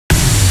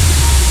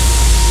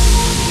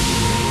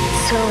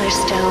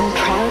Solarstone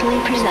proudly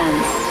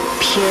presents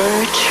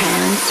Pure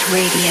Trance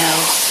Radio.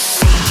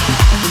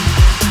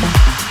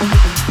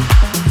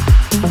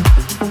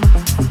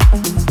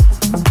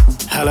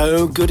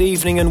 Hello, good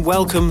evening and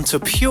welcome to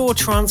Pure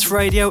Trance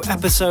Radio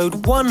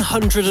episode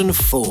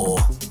 104.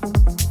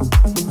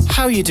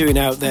 How are you doing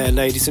out there,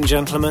 ladies and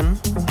gentlemen?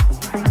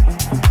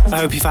 I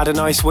hope you've had a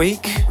nice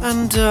week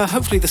and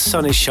hopefully the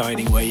sun is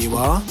shining where you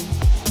are.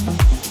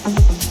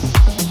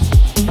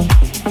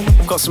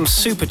 Got some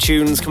super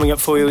tunes coming up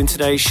for you in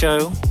today's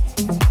show.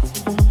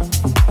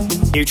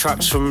 New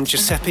tracks from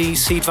Giuseppe,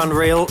 Seed Van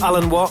Riel,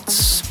 Alan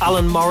Watts,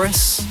 Alan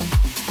Morris.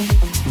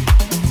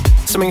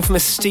 Something from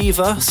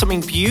Estiva,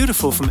 something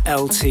beautiful from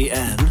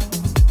LTN.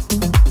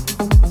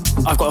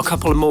 I've got a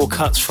couple of more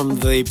cuts from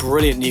the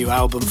brilliant new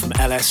album from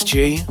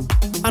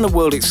LSG and a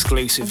world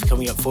exclusive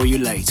coming up for you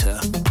later.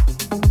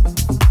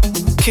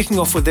 Kicking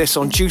off with this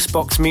on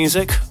Juicebox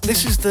Music,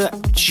 this is the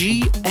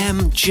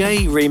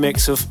GMJ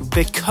remix of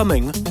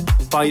Becoming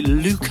by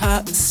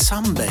Luca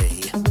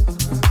Sambe.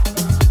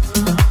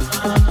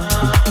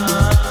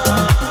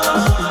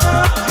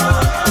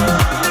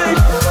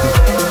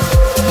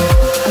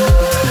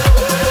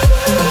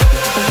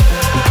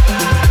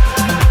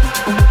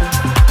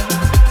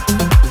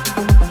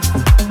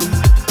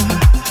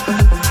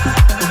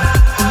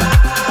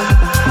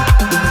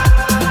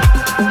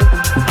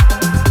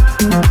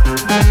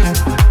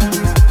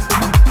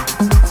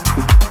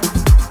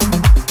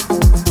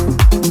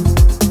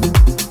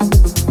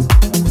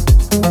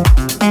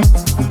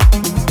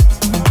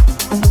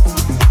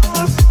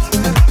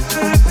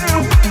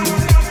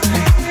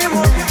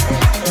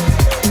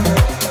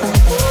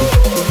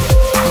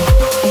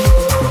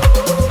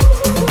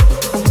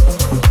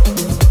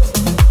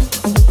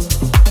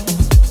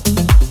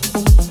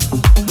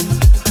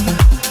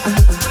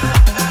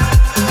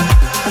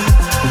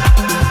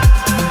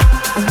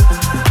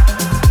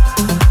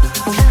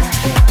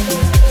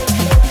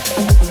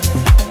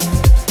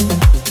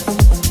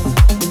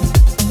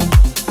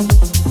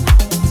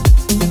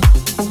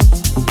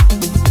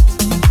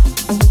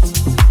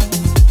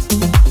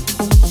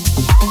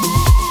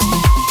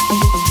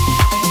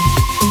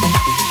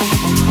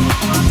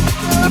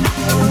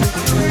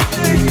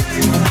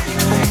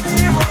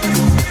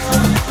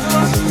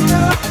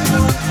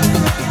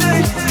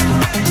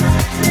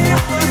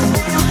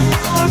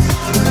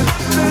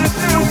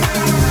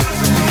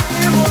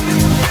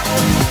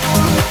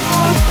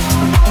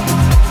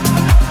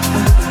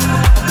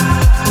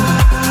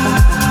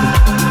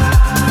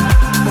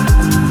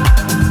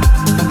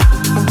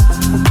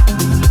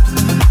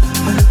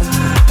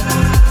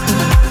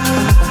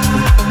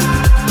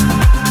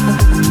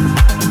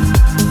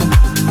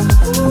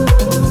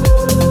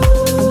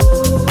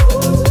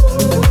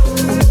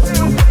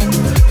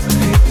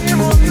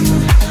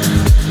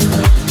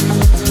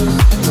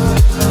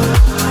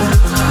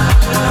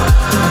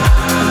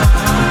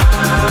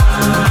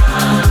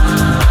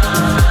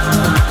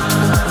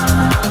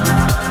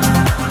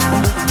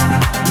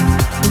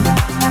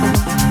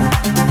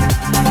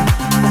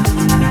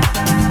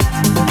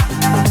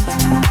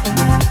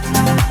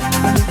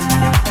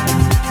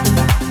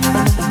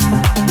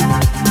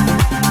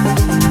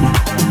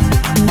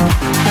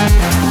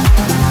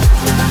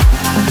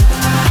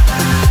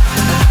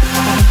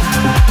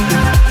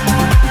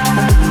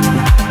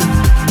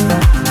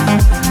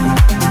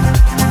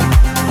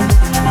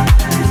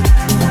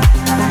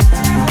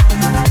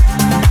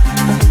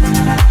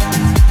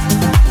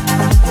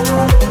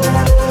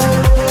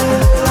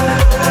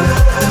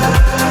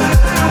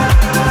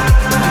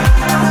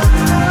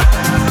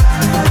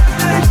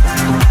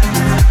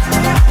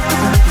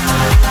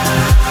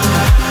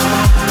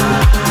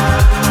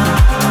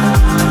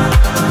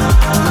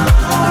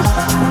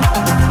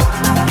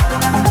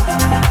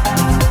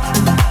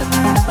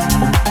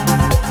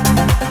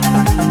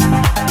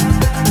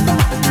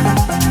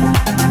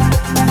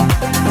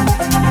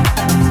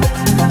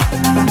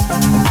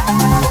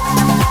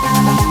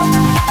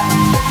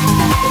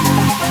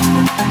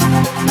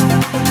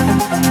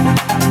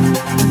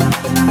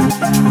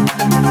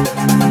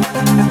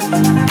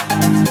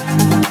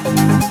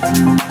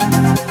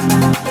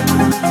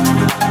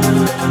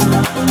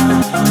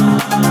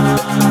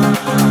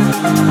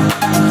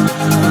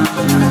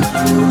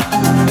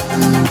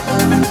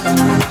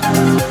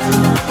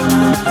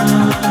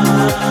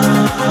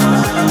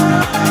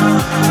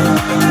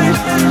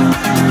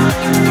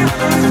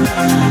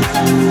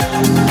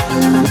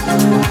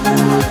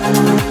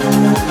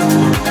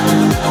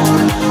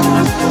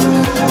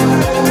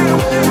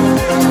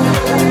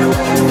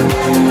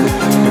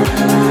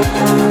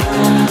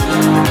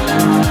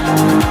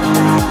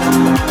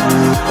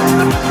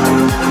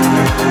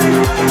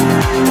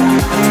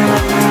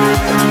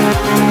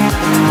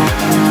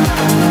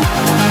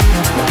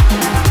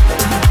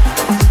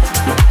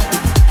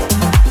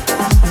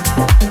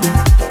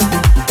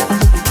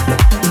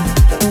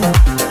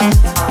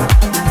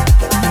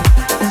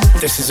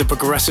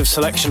 Progressive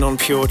selection on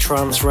Pure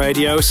Trance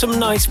Radio. Some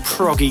nice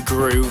proggy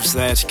grooves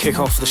there to kick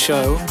off the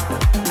show.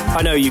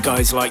 I know you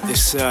guys like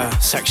this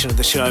section of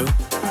the show.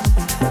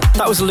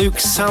 That was Luke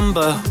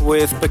Samba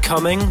with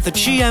Becoming, the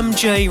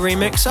GMJ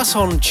remix. That's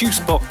on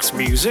Juicebox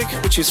Music,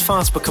 which is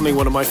fast becoming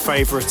one of my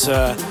favourite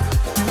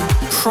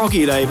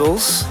proggy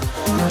labels.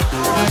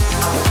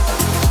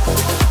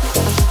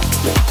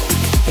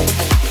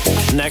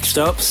 Next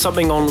up,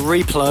 something on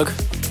Replug.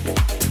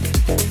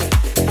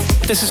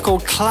 This is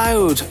called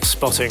Cloud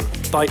Spotting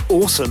by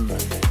Awesome.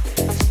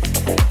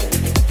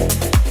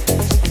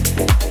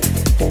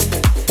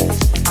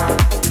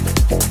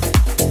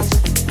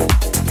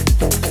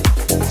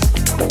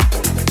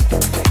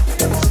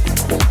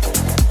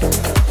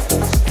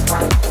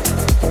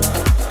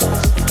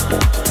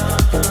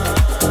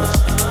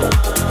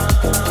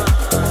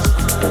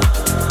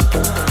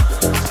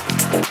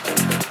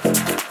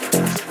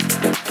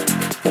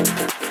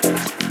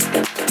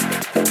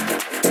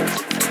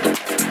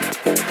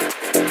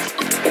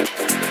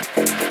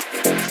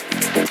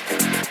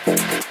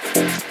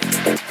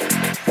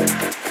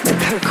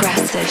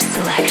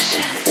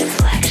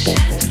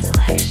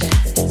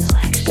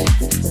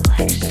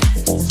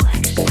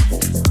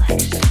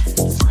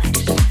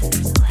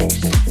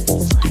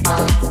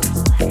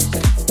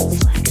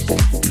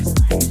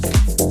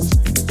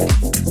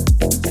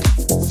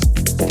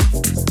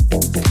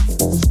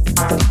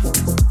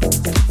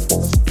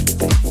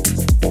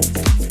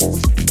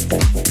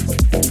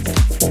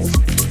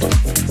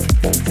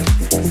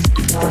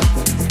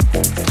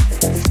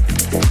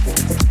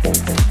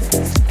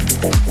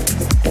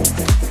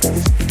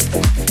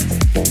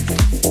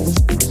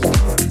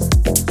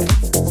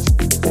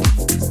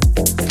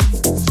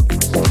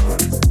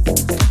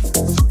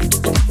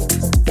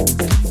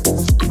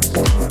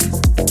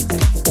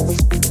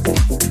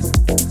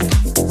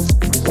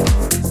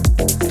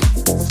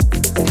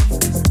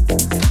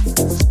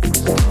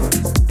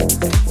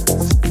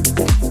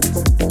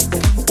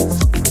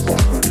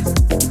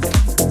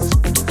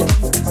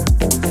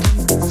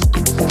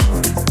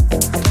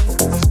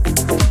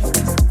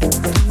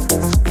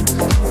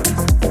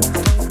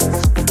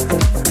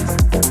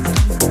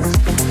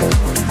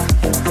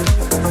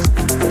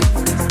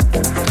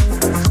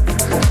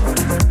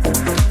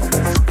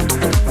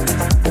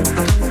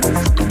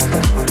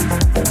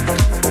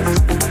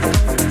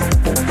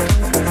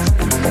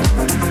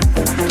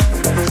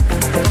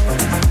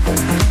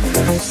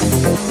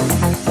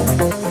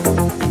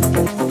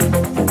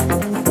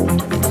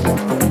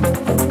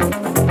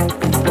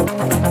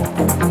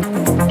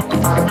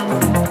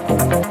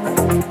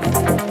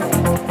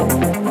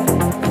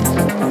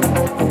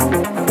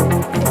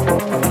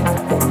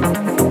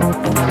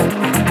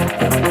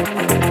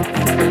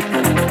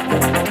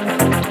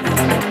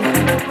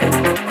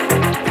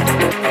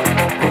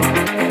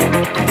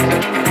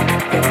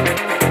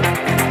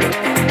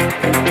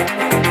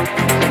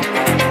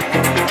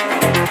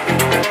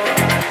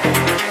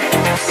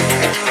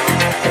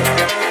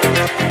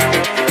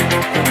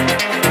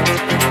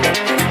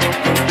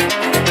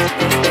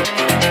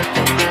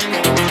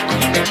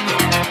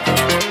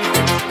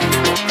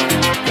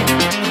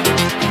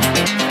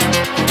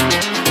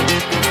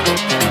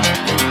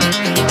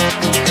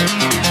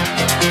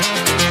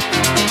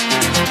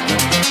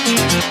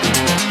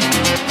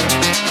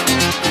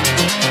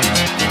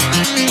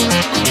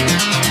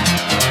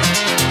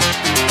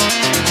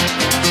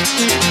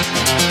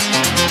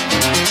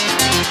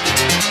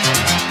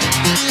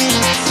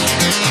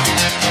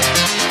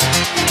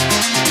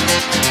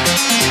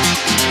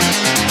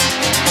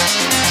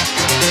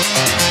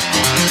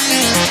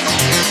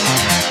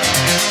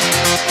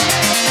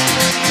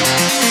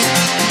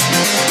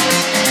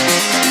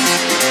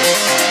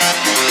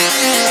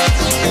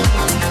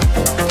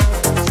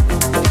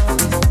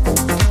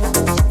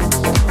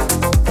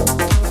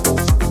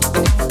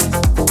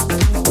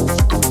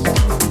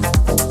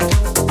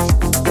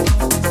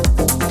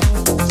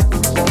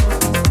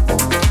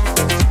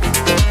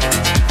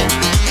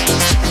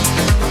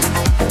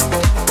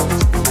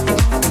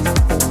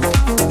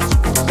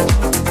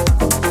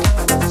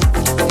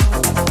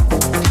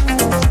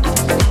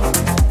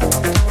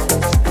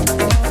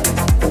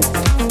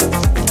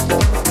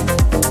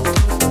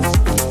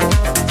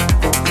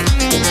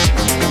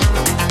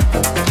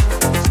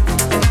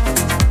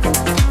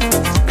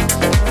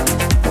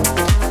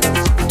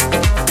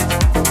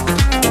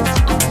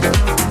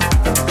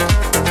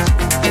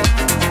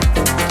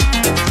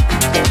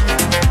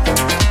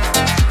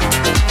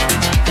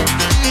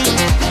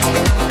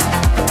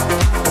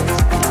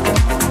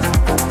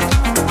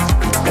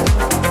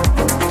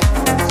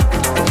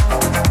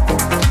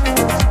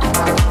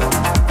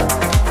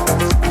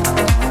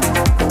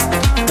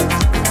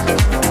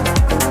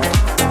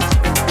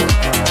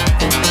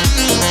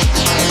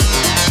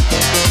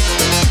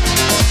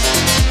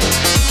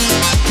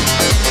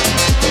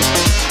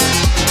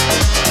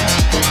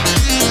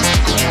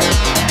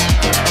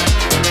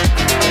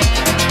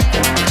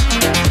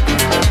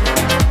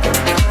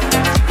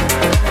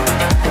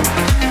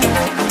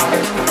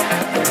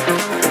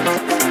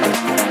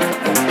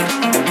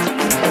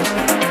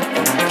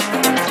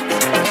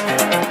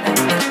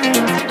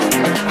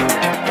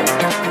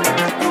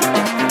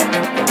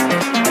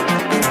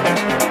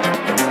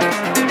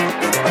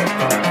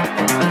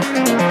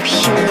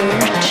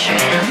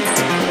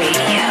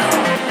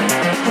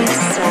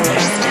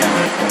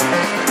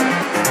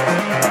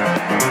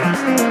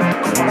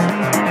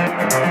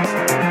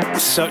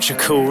 such a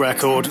cool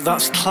record.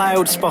 That's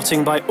Cloud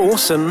Spotting by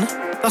Orson.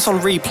 That's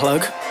on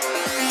Replug.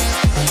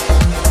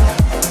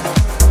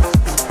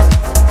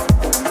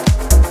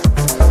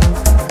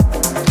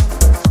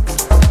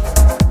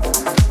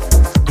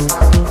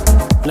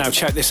 Now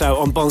check this out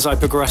on Bonsai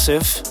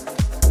Progressive.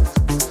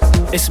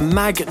 It's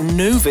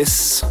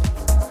Magnovis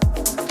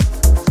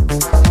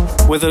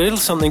with a little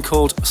something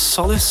called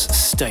Solace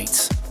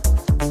State.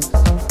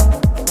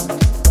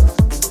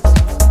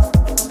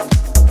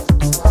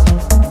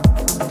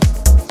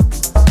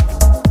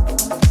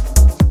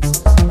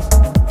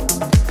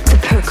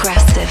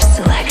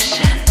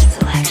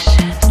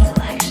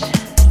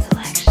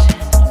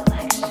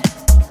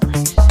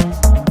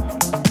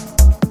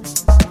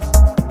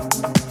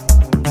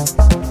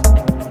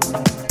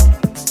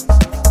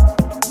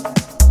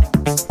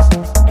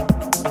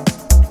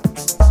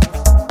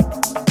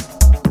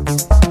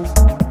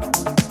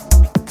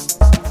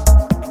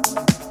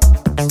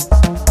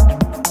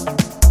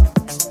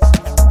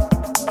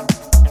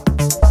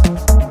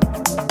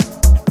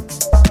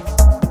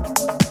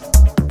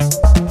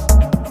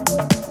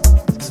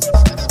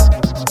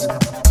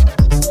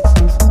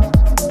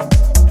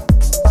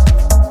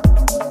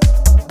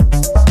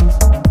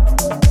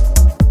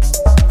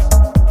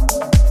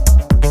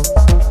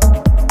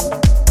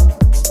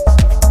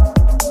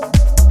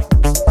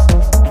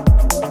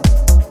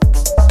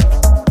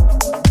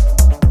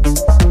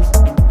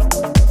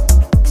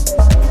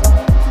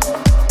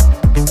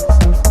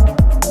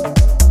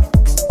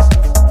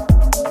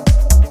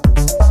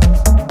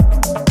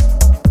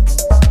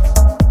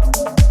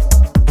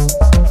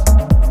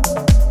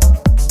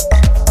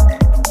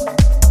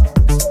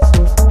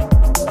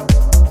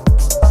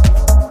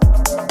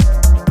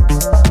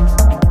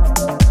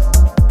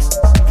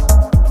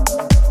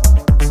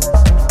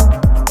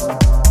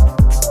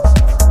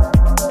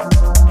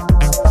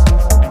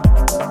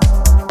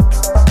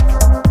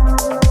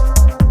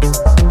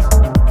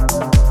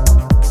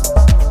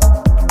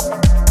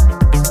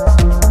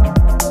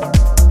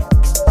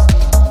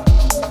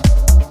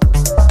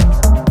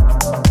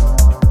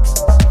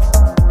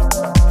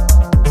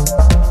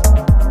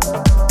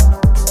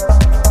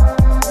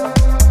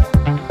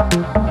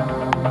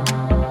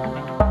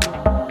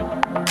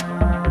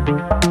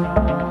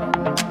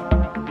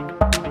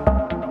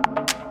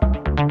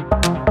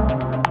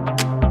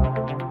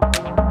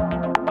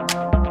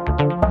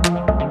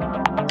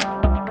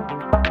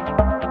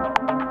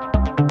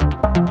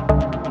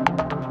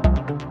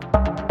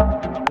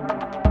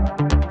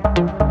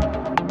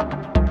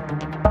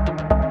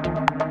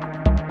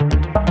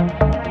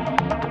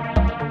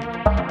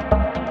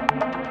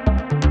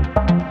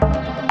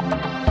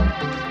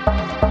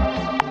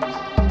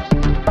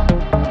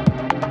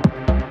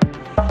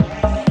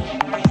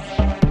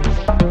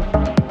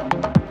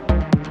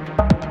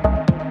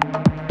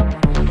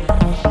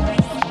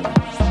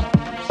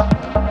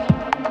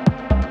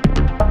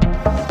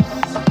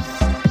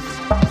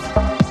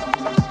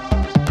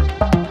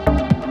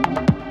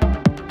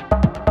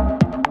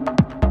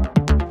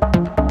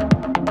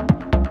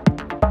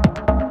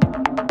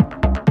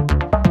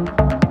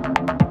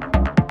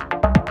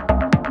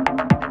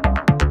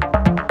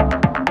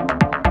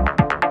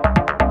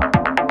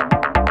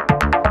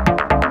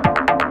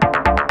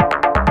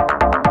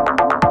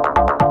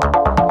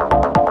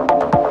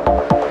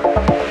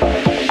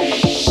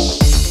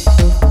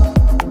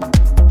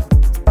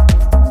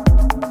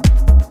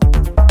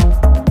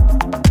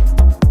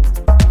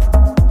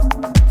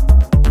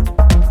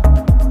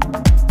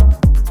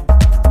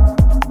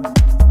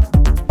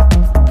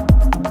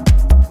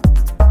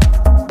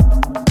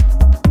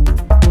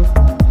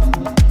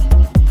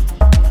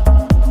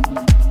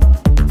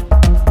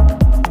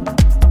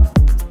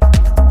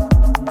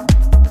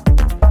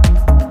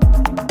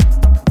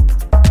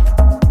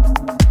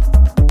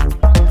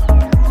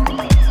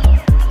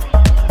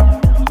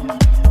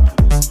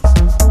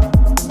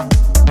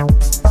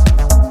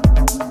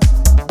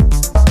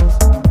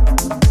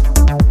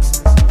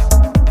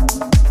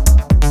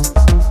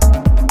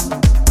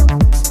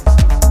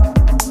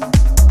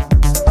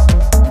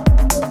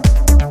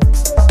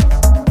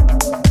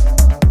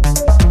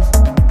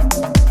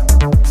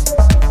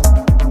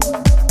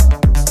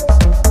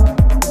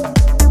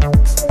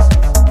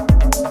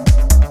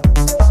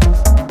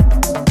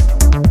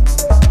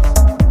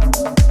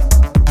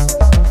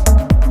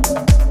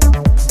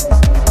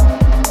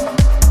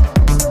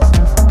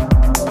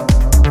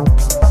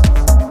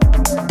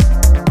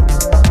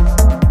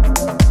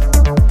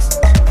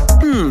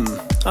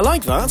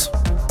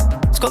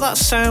 That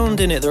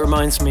sound in it that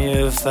reminds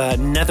me of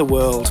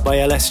Netherworld by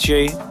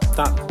LSG.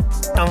 That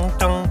dong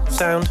dong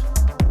sound.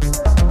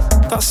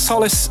 That's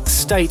Solace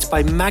State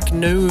by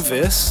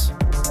Magnovis.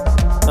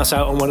 That's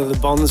out on one of the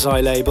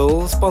Bonsai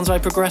labels,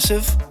 Bonsai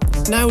Progressive.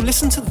 Now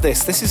listen to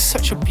this. This is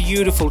such a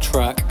beautiful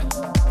track.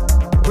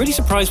 Really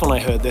surprised when I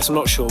heard this, I'm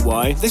not sure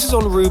why. This is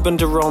on Ruben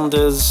de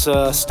Ronda's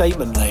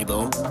Statement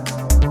label.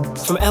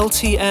 From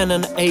LTN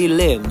and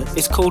A-Lin.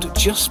 It's called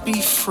Just Be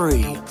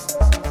Free.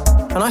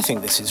 And I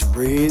think this is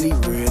really,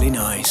 really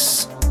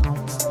nice.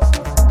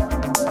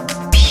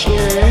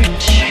 Pure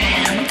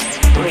trance.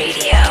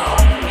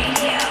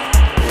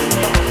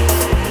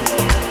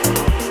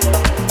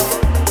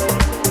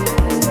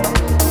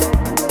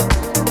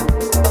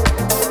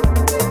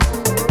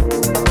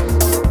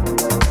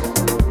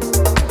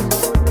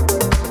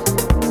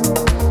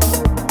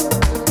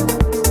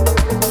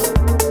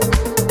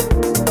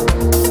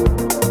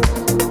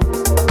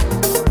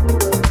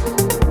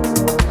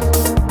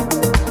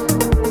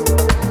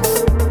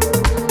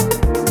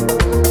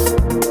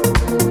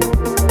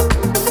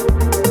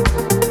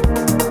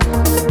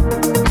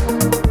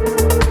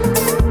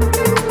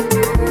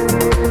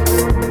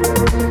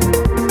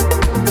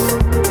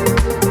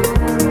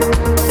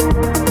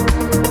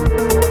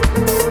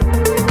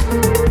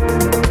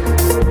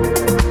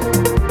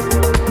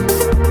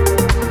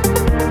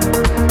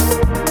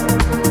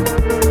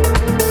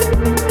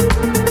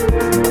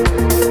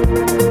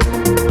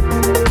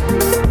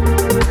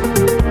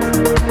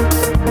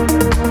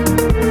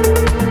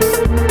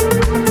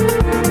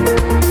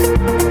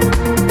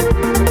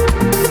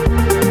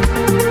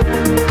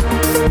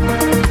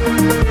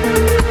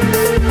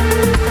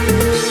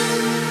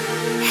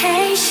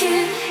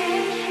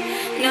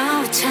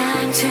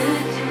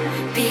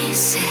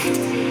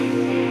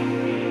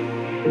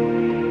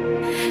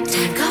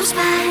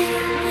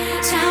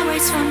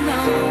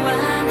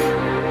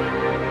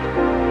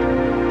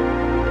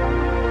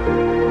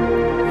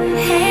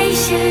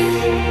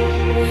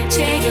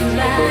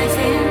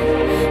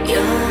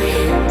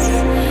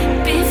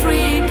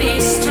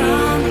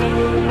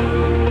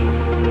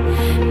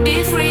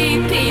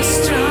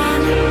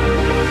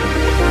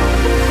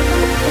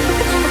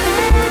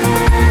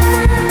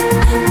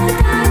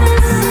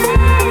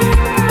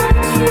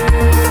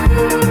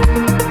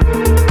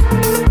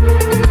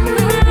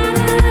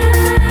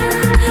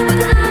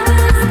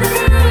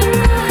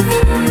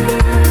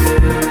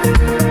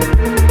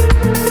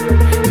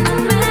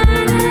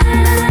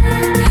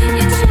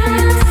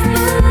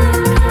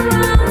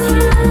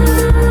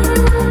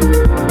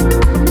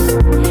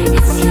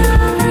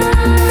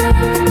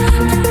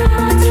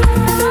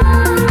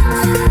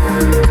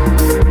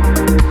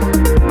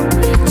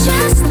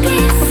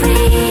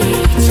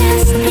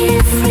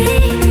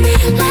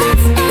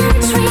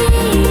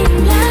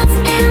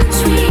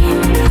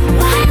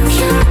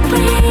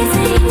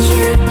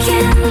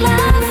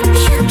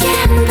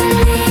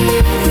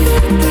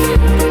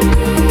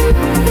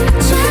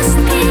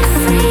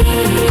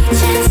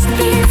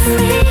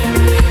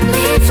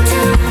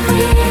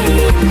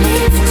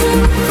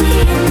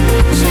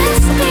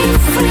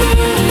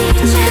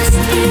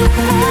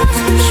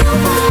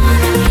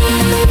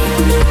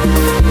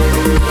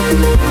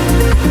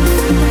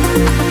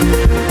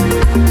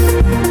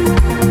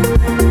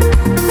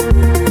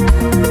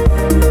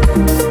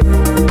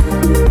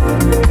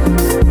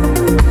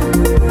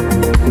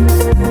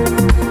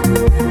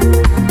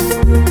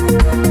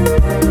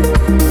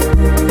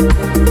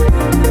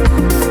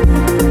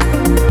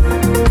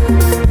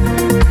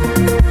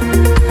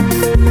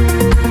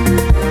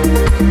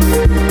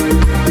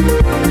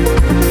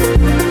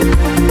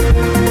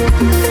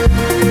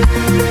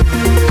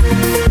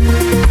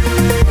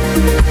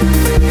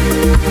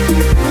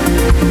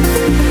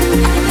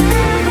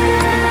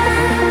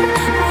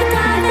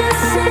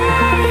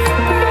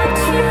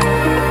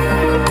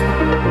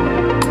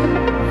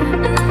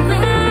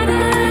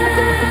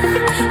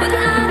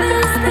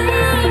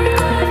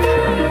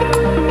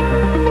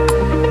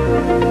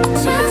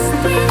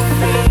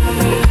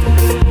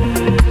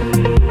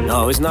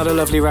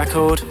 Lovely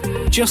record.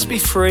 Just Be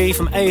Free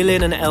from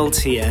Aylin and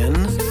LTN.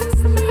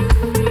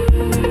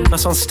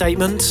 That's on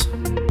Statement.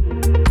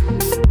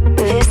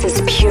 This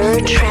is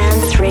Pure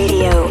Trance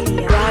Radio,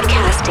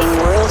 broadcasting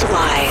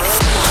worldwide.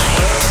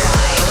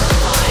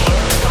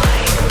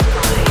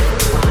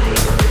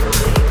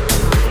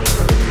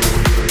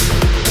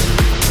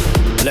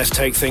 Let's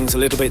take things a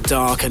little bit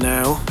darker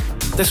now.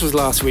 This was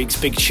last week's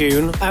big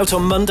tune, out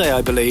on Monday,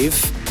 I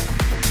believe.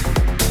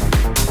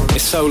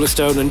 It's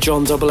Solarstone and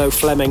John 00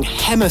 Fleming,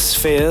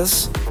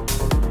 Hemispheres.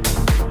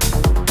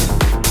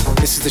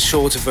 This is the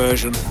shorter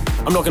version.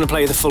 I'm not going to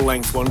play the full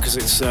length one because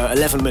it's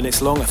 11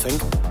 minutes long, I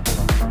think.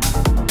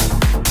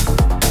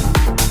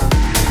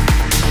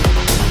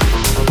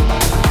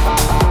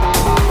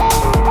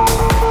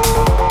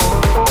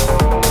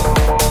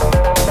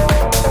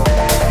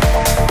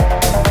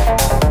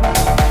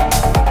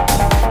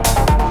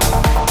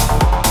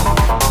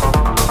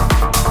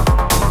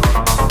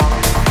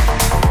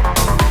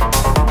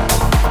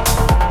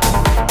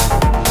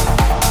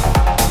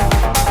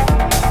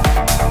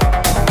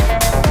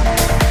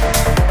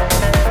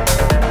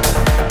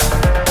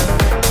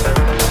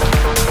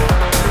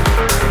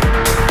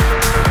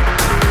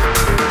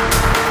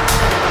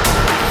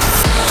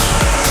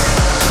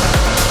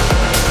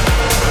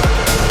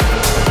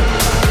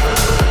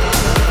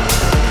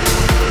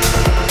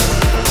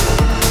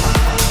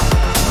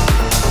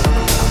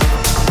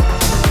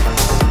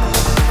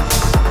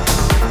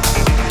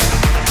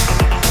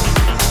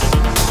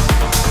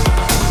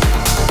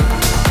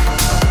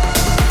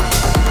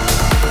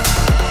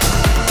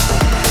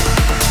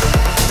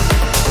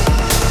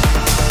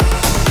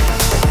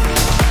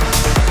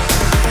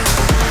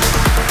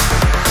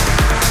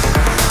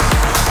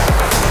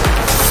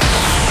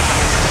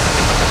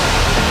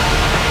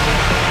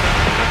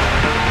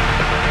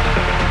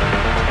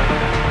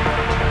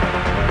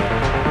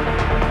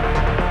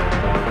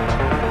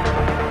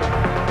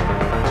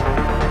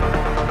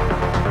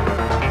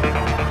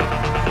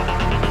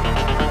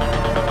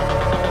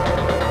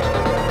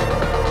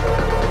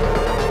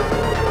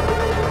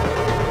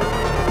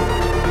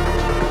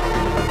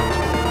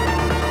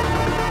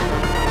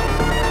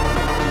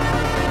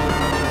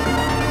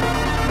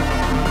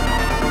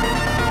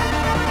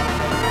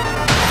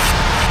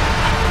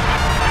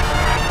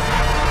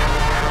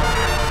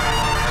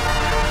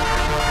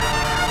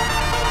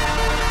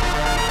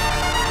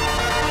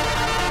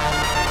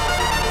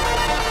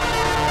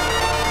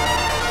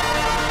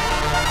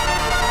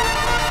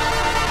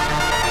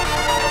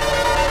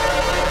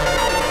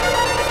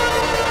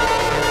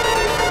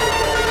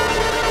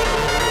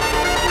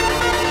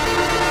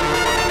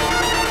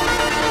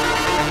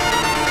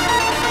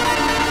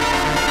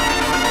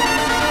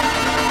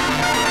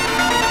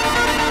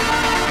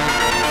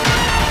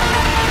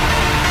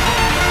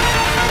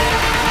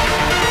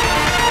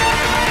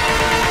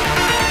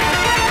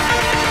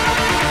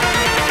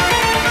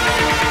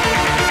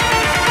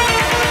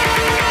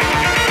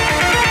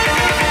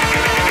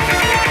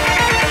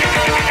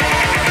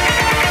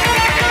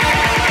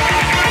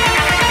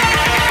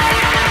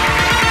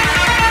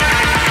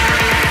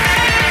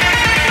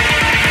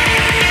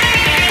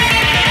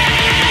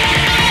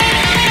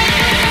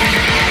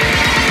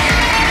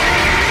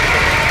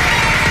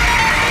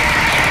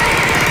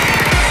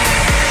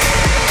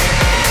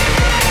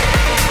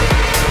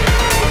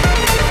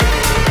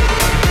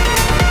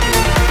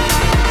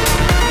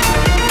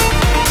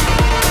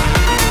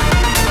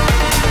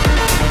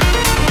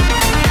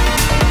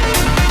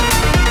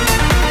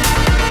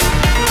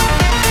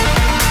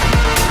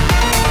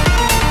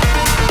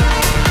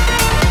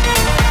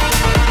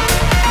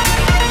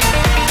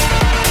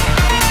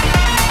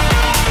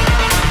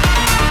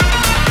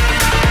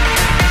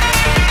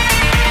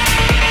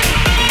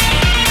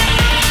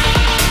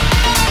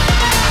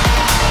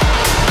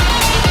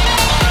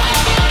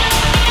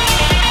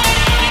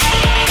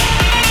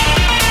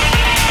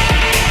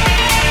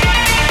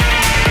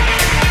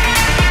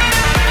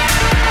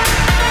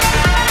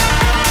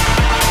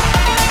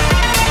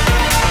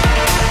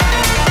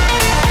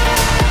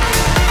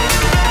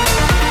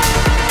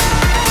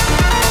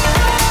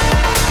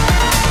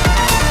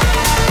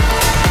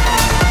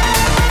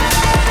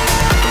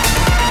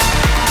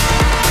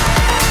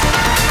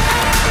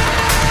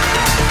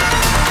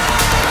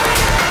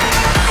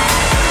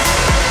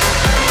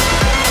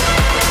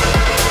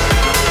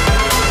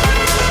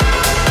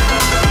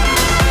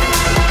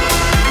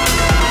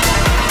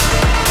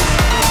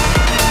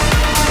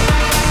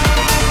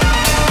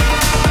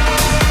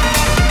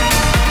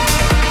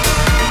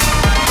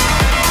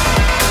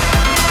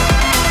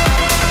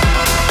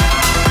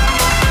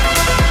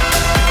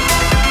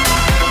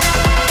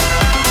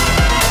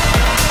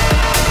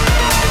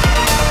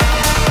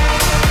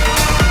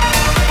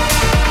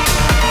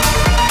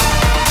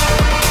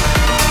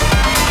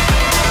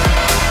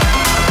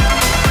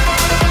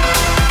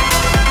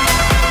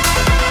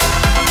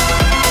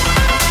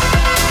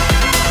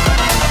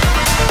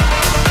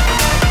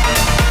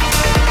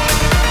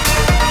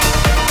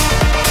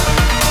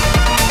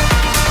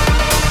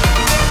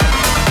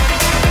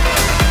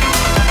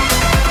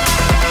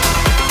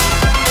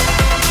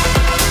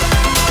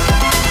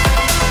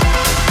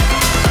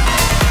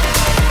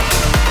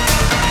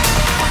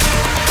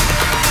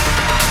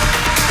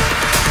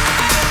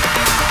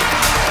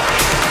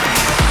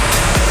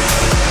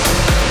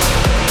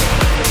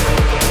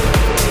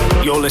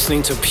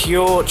 listening to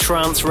Pure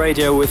Trance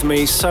Radio with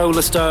me,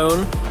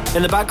 Solarstone.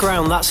 In the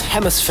background, that's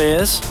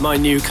Hemispheres, my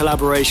new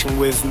collaboration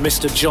with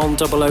Mr. John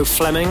 00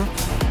 Fleming.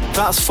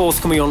 That's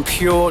forthcoming on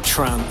Pure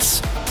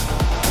Trance.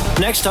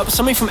 Next up,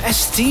 something from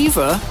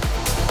Estiva.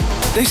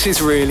 This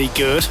is really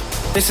good.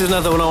 This is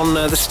another one on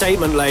the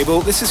Statement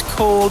label. This is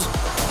called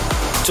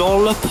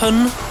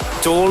Doorlopen,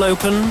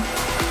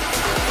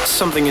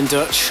 something in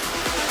Dutch.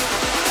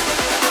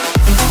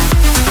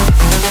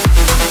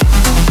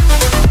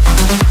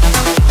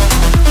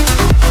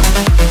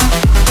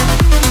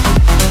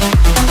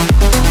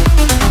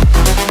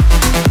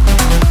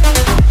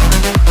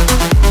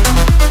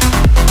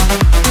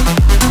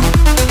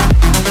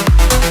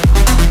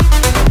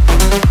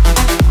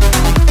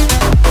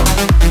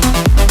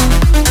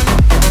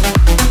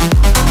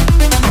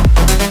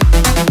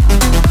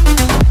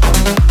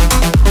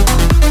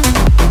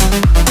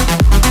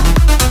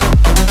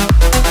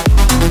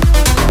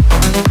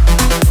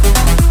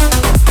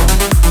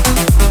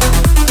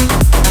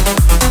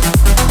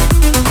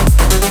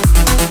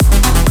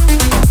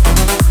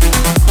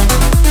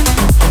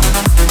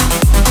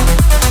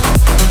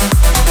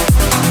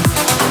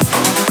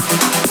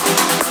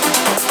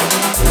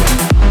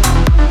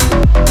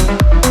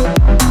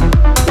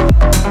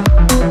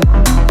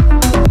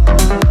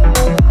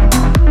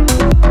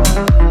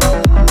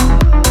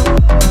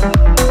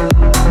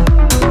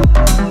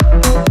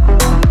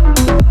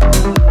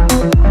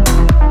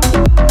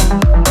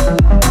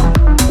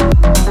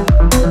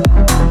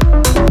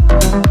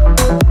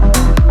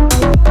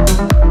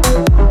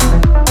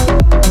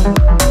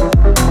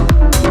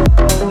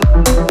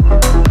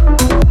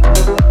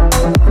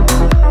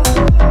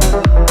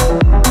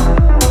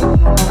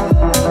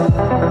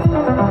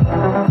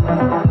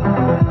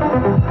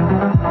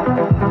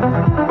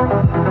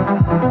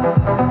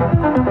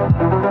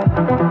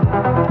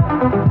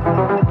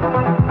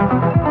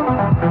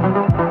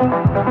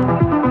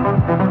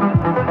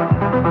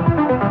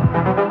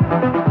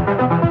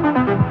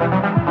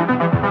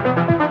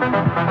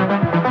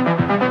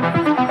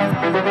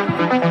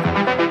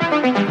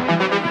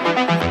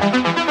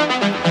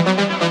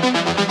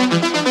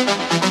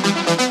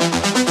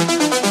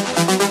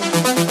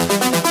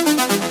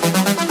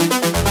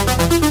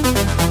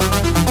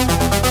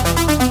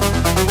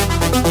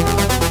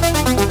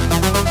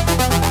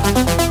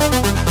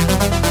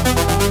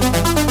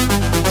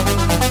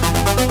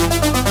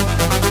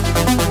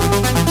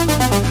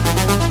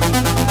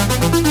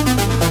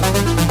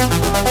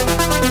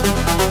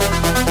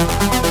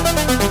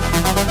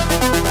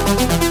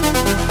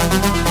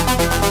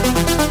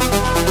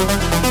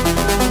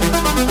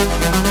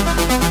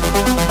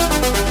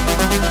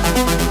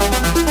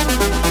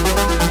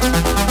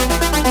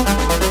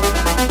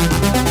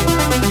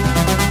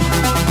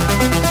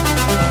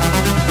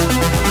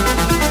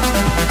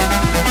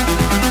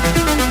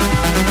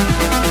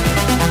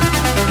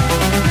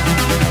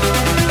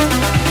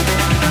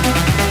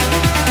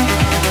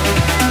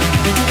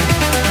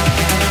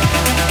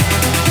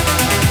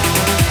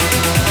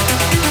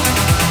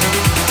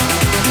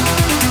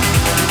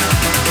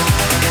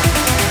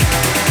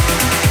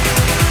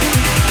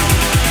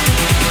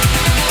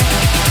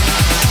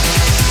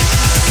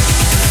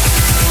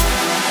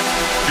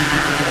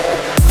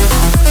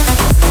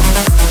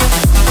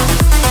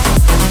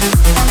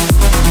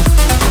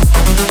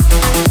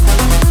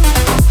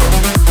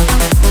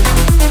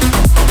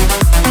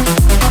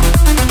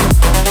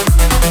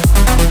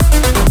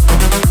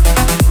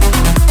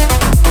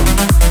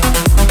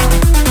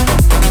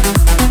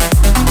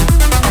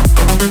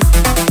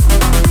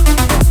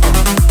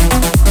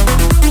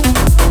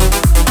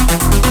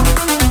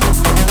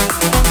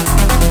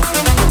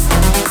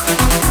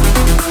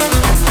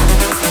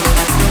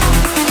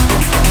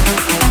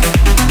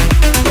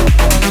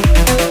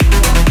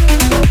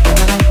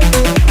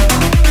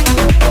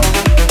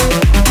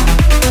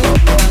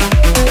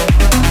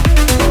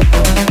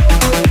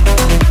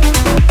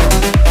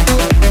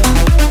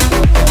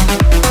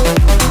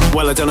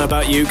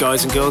 You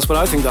guys and girls, but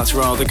I think that's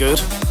rather good.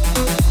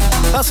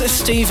 That's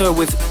Estiva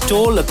with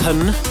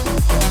Doorlopen.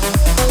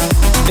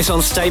 It's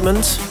on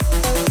Statement.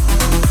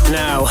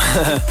 Now,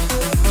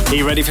 are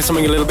you ready for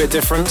something a little bit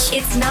different?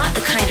 It's not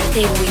the kind of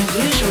thing we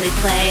usually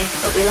play,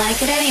 but we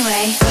like it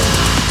anyway.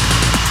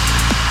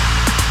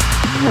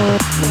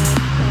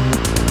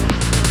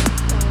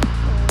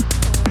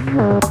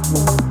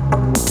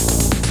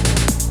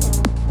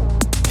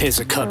 Here's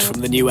a cut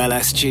from the new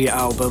LSG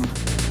album,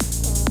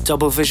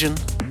 Double Vision.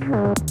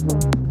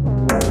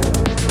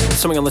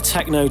 Something on the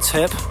techno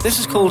tip. This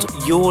is called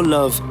Your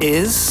Love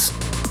Is.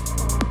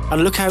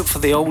 And look out for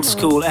the old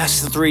school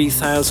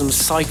S3000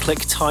 cyclic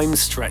time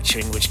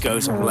stretching, which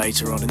goes on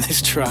later on in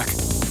this track.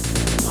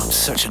 I'm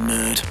such a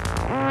nerd.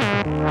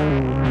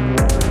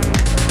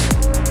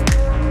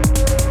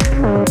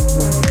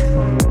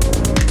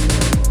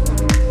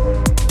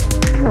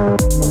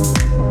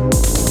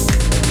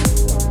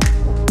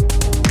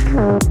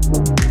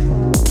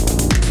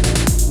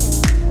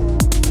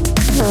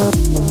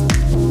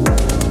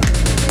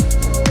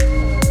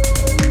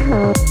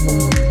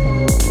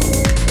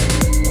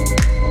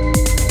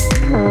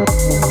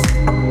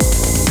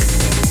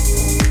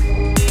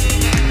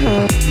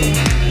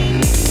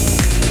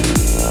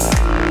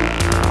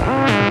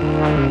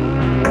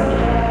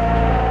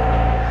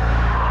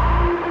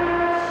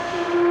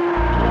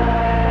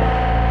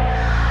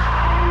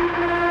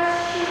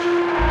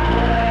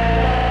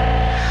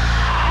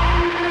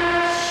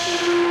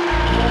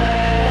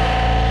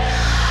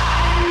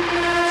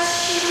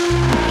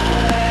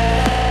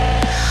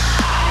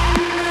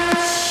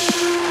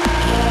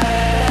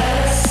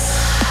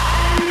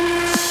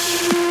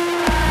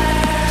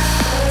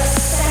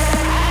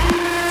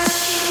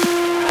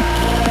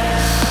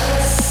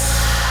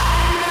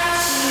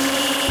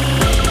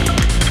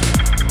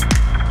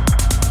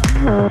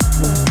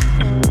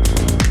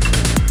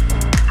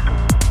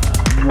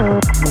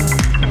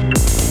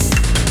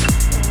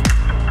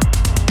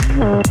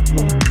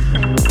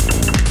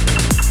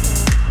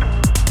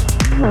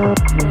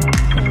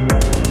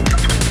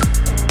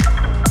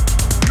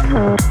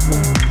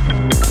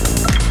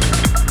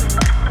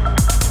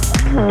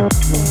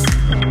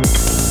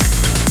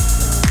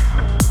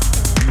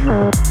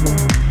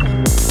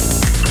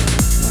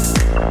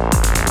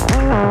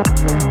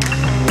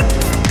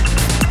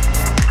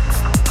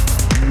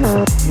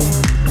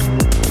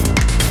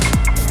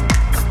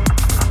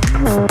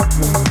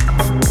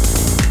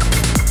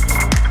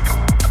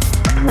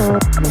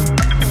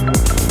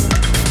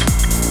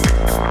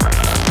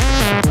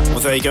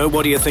 There you go,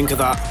 what do you think of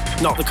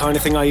that? Not the kind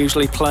of thing I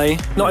usually play.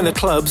 Not in the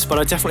clubs, but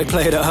I definitely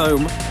play it at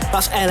home.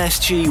 That's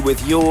LSG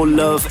with Your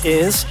Love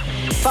Is.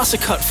 That's a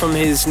cut from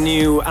his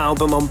new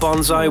album on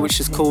Bonsai, which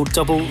is called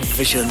Double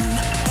Vision.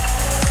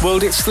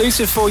 World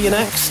exclusive for you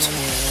next.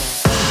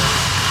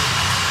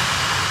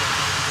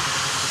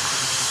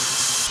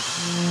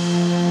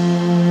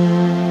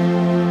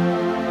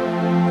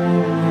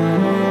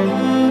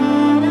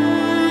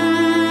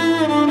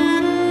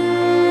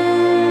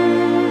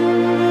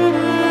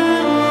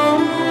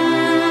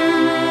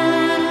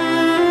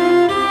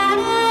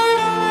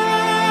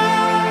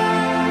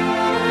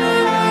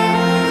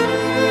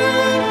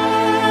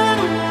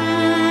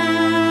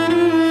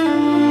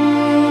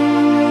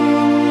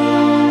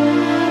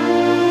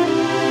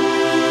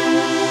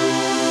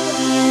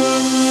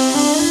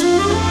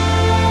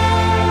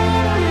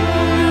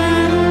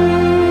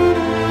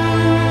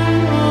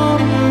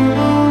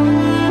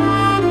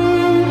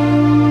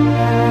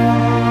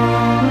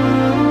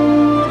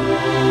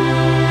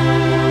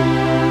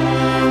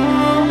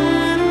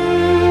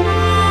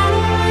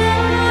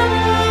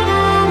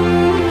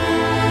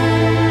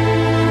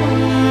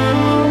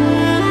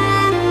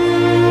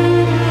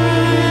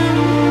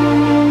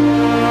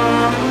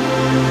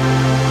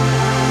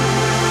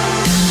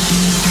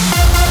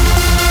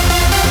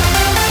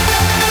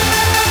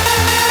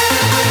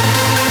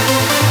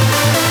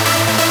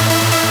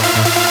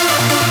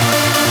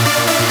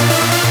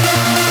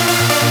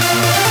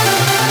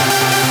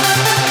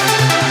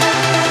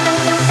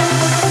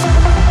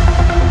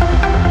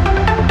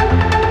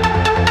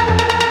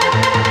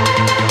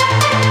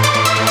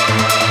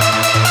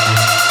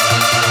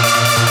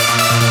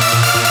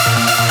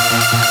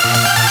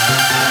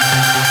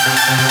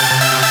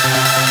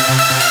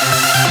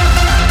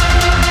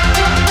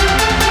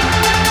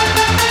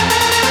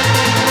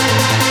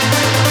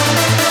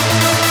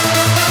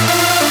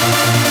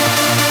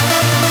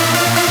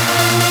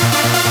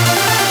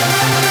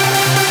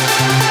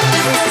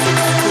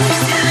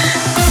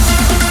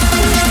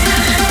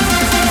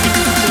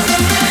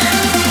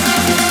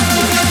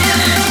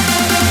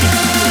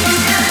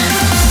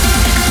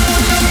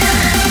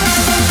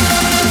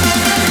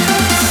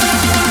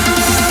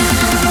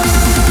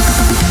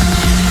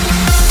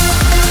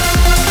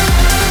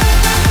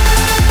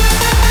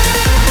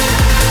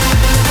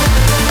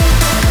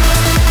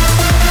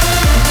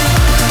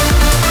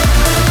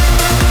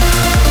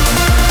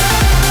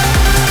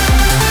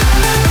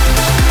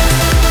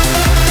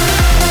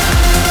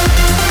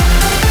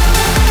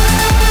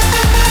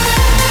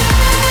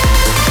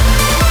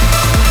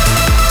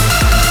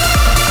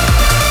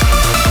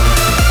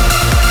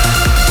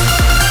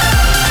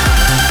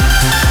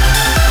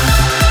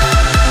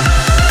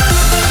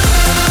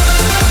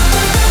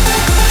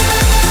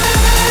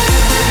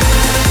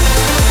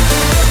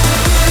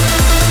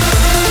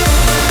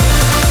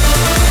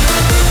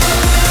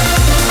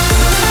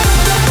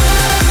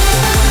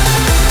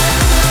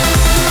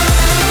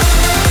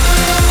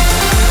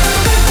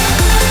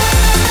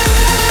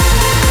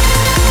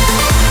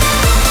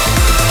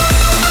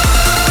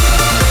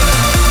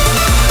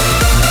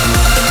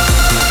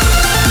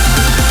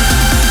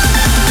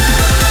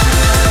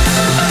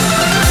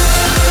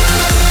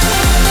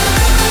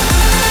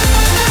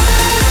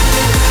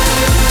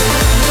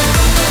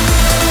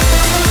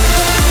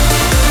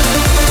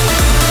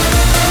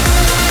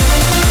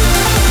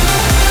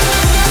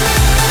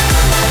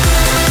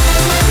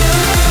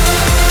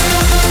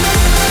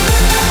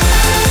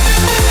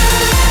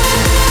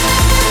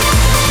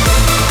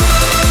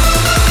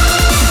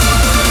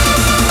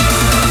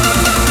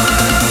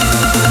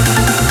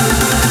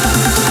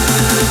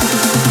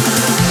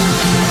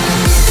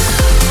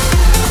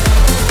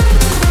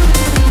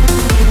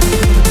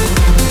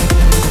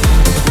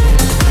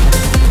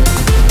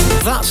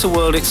 That's a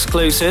world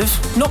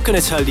exclusive. Not going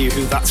to tell you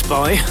who that's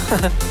by.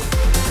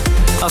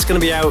 That's going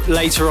to be out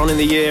later on in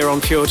the year on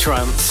Pure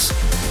Trance.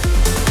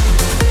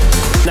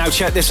 Now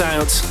check this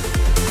out.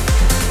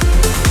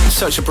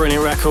 Such a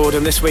brilliant record,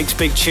 and this week's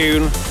big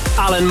tune,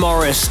 Alan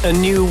Morris, A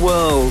New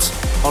World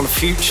on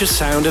Future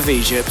Sound of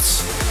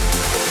Egypt.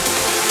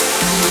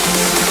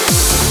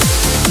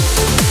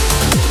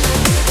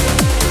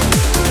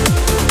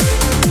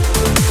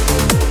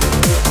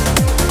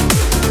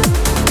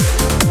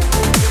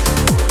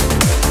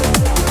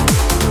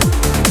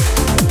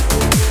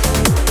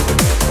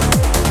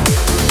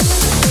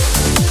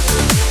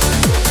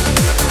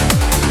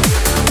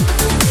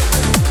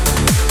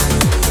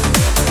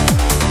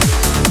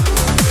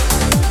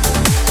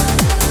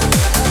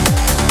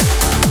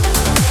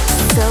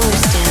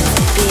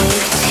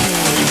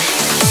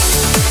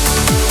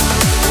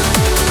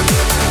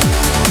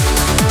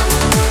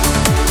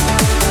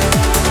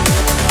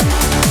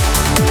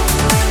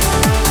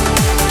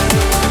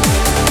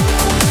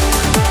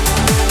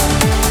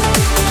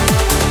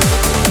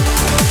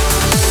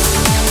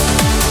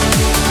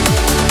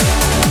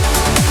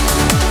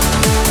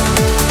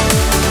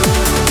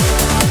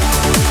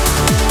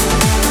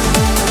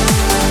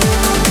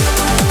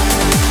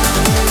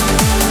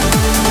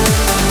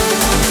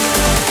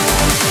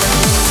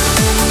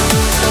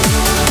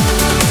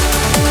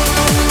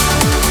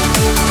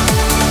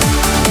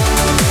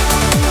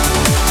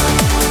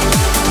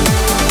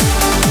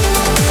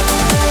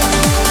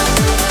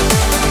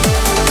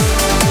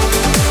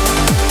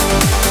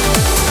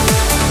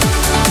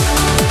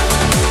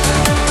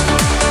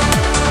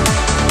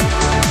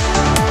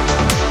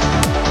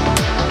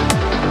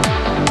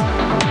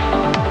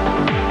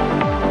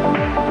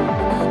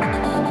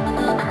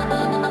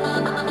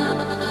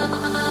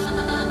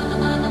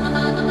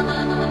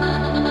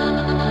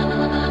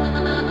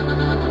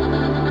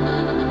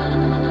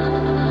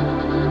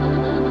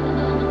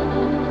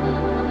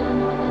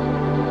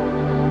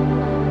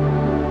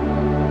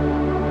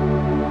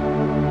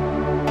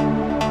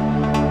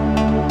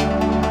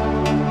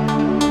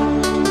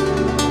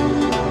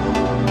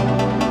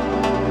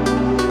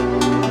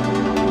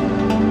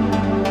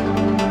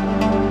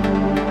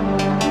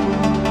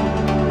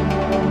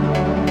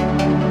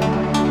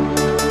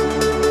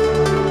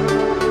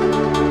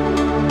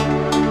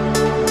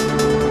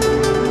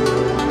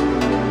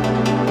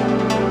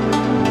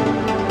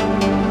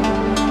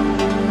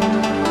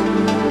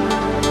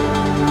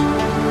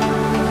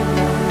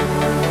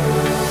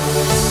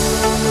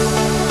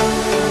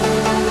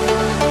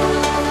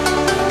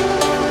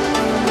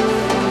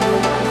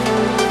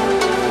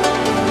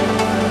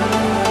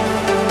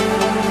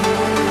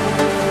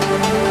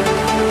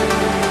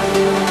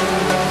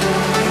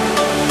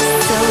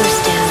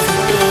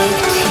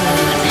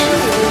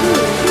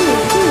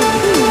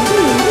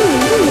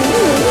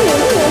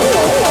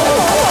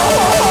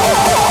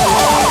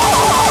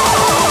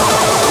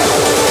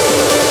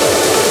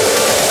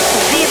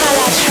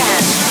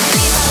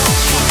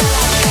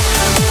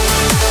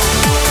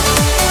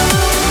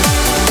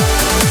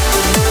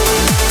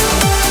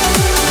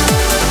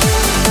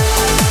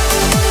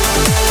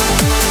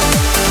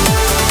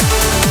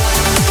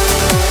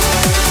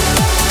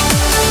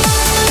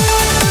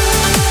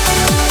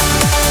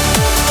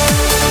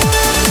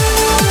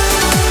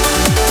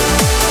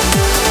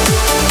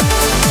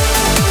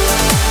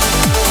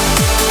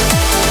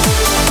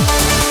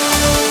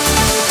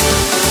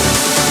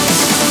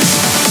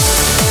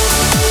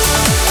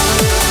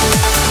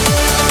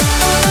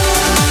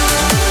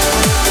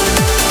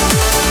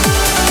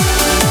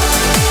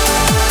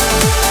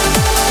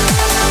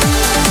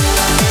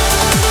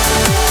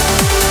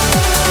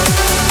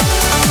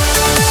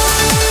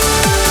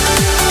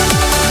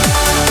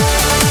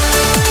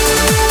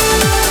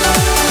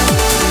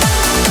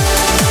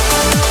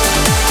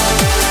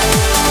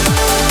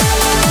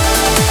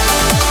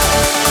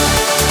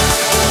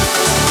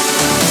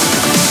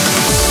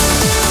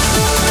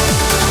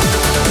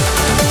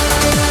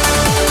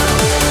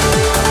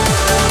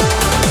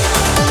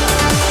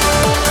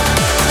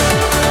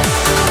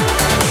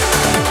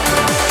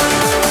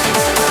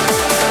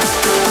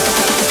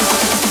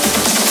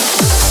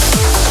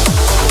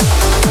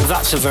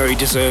 very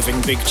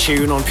deserving big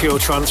tune on Pure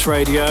Trance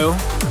Radio.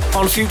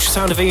 On Future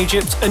Sound of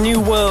Egypt, A New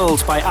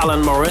World by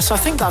Alan Morris. I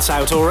think that's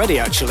out already,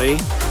 actually.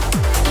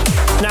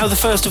 Now the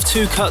first of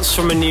two cuts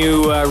from a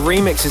new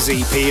remixes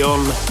EP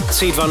on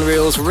Sied van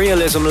Riel's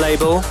Realism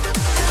label.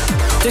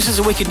 This is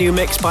a wicked new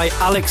mix by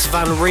Alex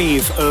van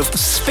Rieve of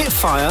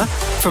Spitfire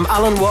from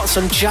Alan Watts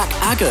and Jack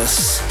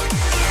Agus.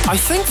 I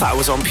think that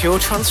was on Pure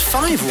Trance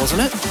 5,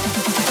 wasn't it?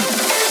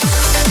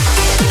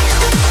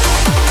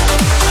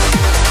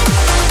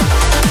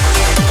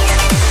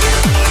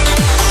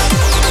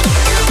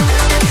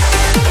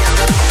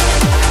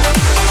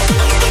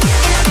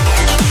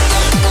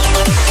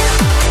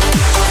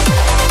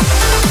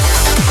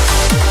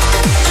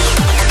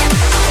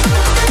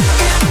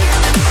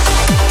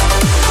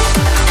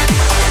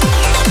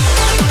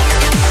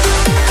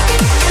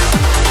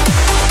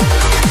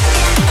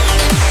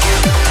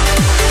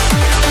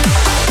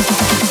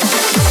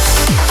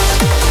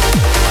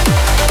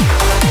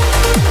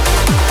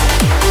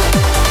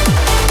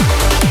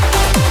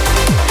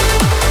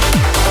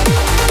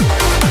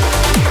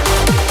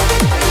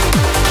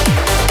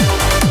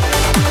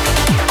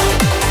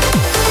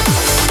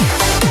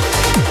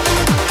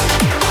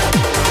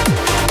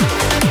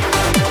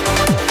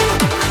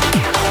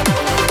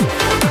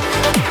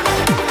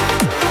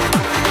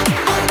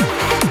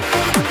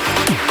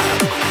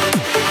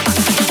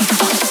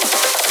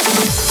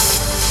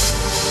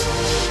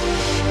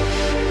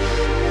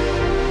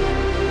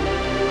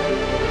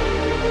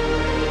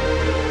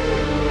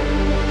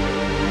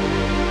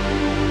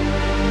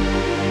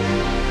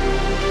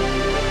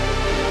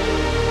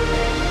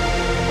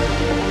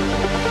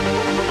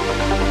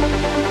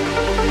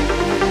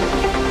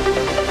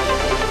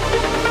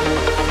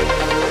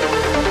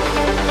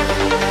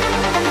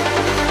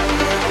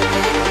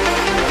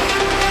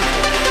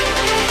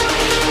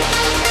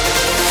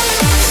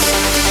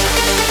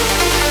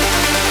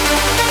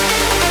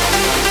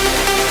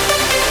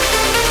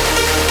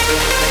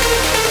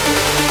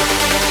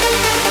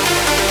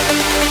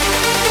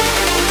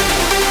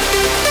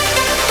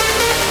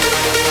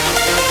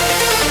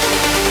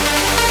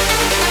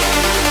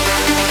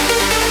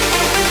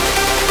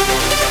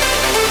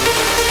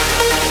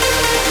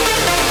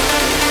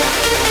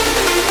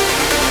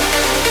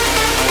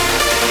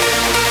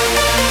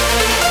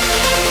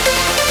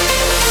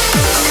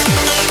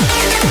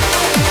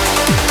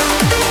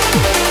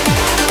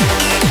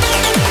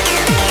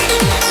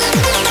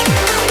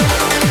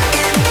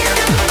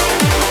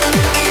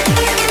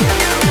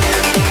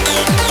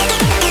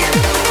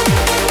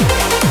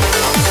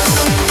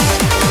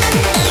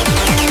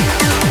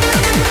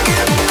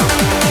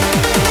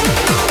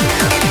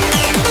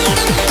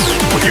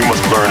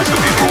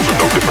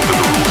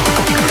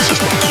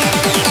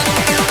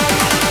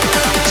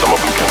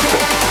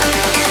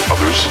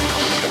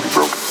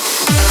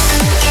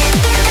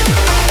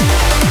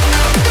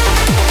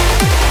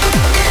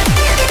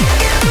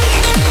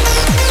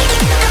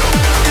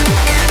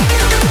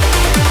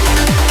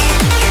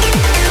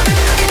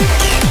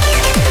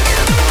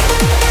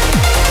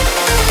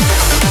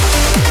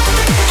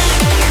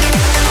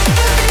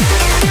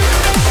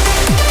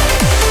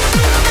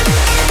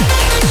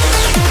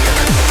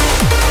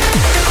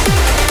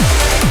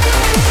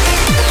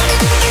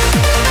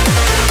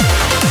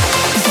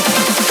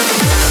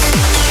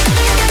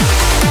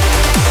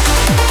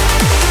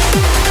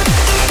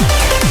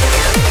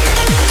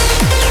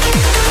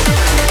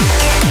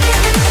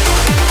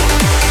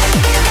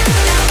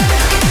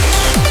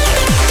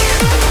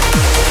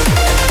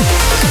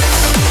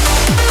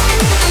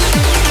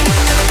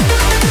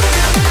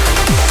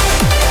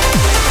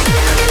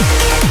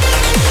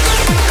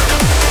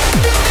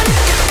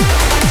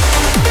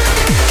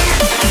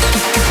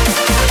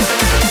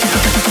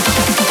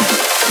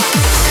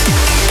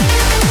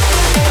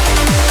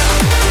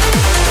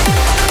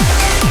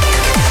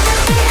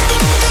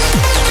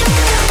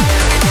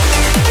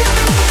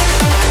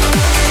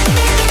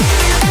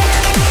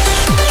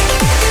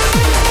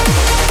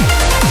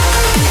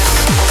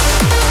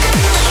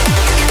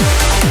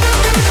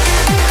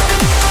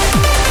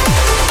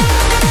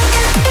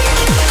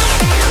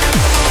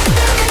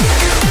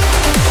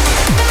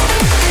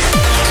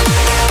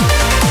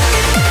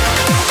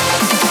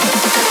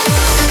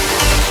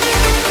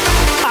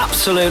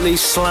 Absolutely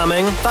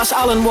slamming. That's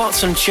Alan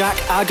Watts and Jack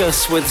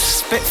Agus with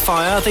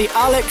Spitfire, the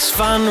Alex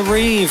van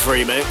Rieve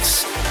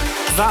remix.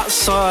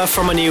 That's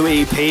from a new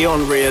EP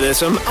on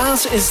Realism,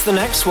 as is the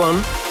next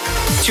one.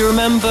 Do you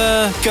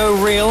remember Go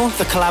Real,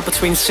 the collab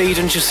between Sied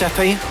and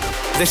Giuseppe?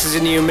 This is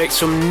a new mix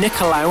from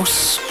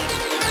Nikolaus.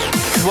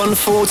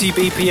 140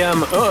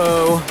 BPM,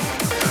 uh-oh.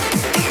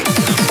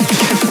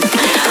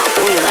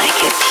 We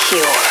like it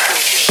pure.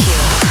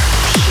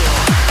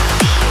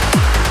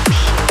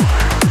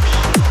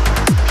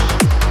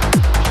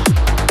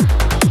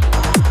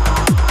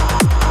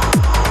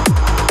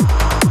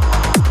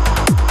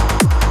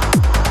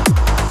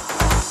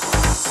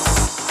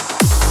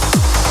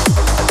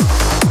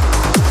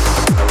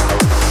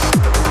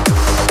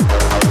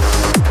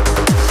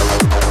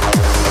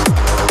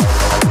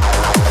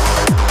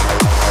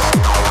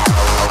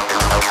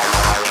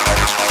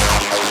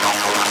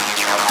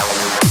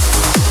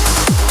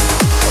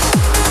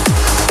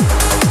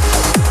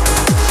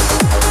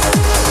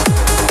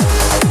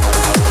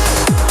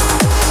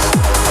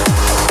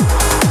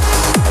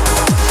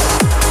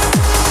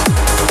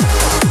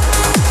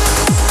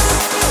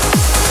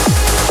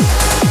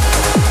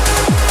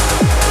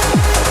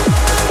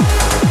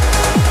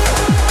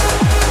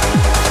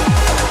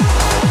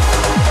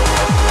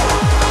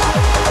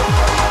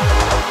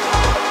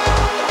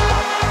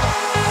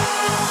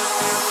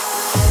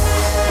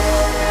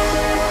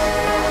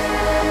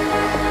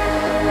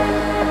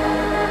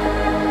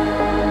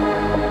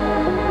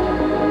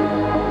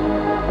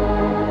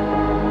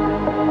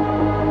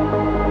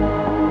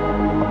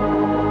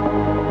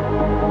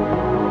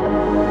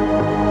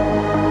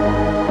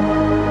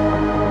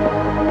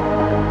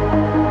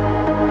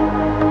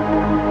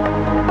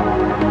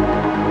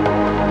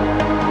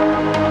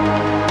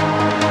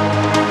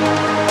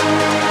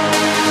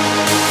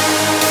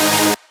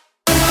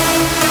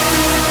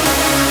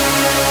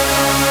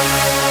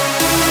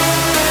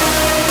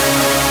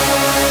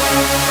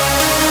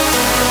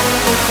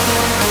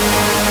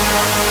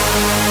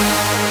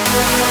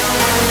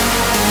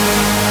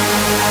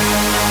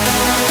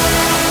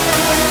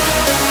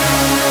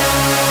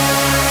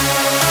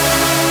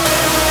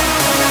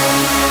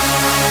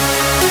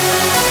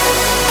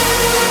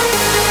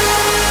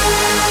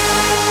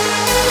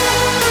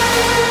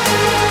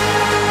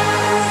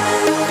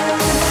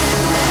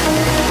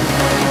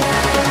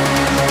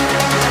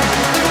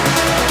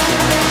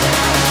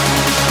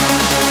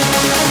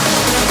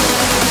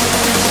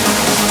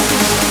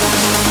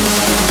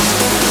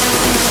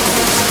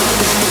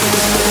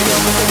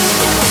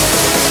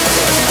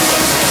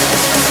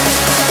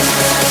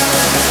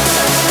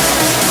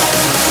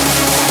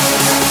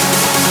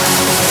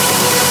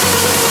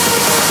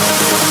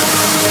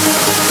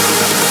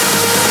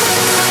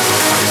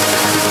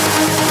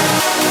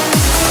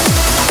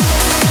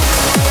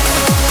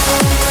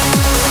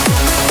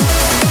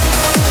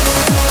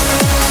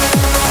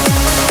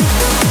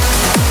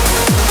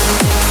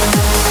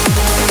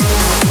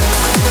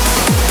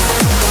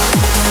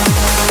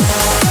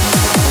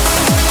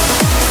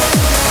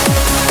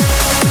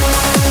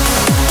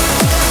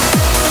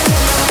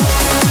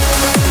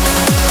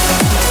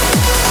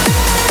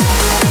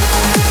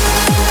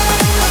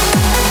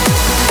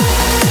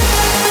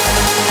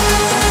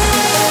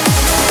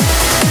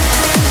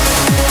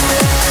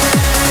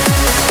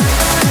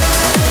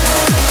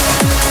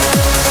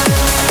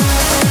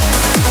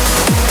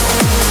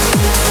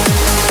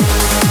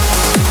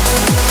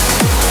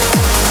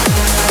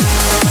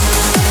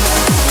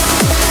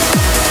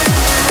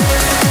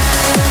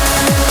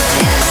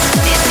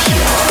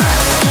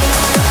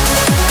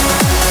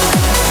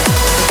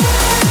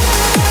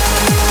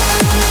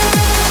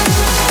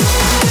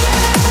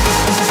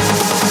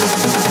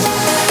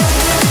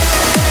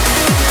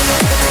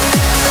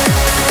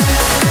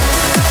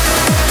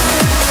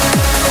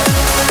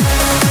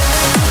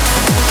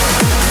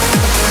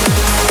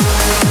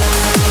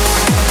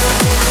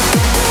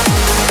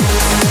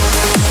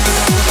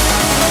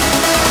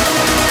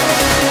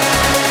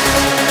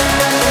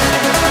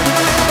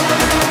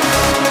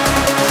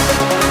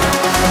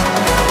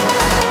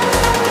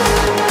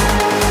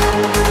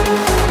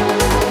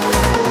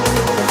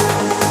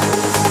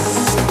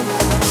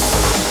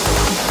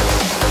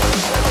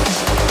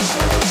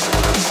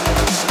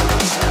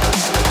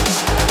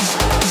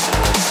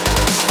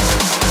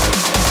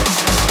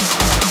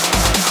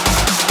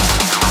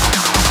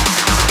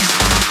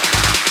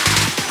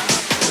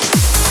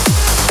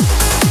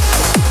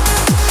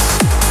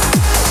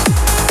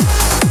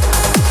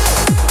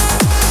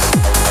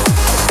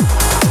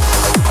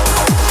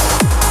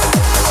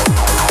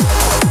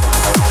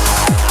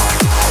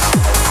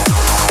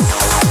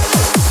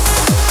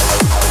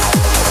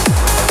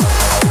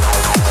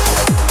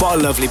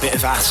 lovely bit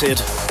of acid.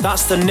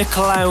 That's the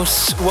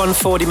Nikolaus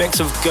 140 mix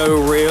of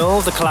Go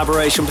Real, the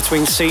collaboration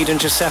between Seed and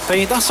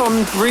Giuseppe. That's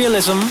on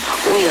Realism.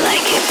 We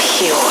like it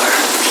pure.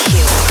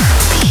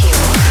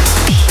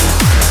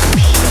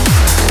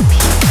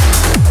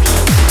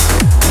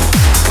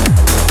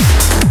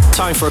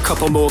 Time for a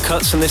couple more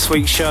cuts in this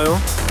week's show.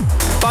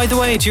 By the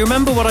way, do you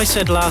remember what I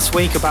said last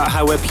week about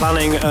how we're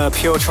planning a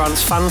Pure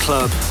Trance fan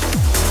club?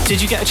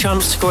 Did you get a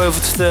chance to go over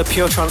to the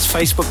Pure Trance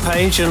Facebook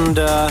page and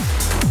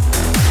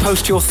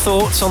post your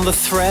thoughts on the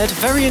thread?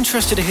 Very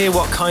interested to hear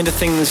what kind of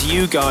things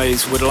you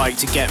guys would like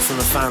to get from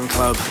the fan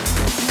club.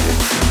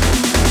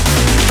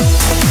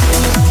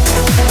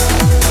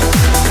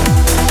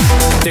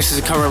 This is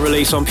a current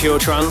release on Pure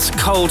Trance,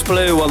 Cold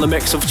Blue on the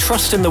mix of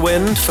Trust in the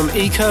Wind from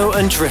Eco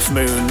and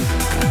Driftmoon.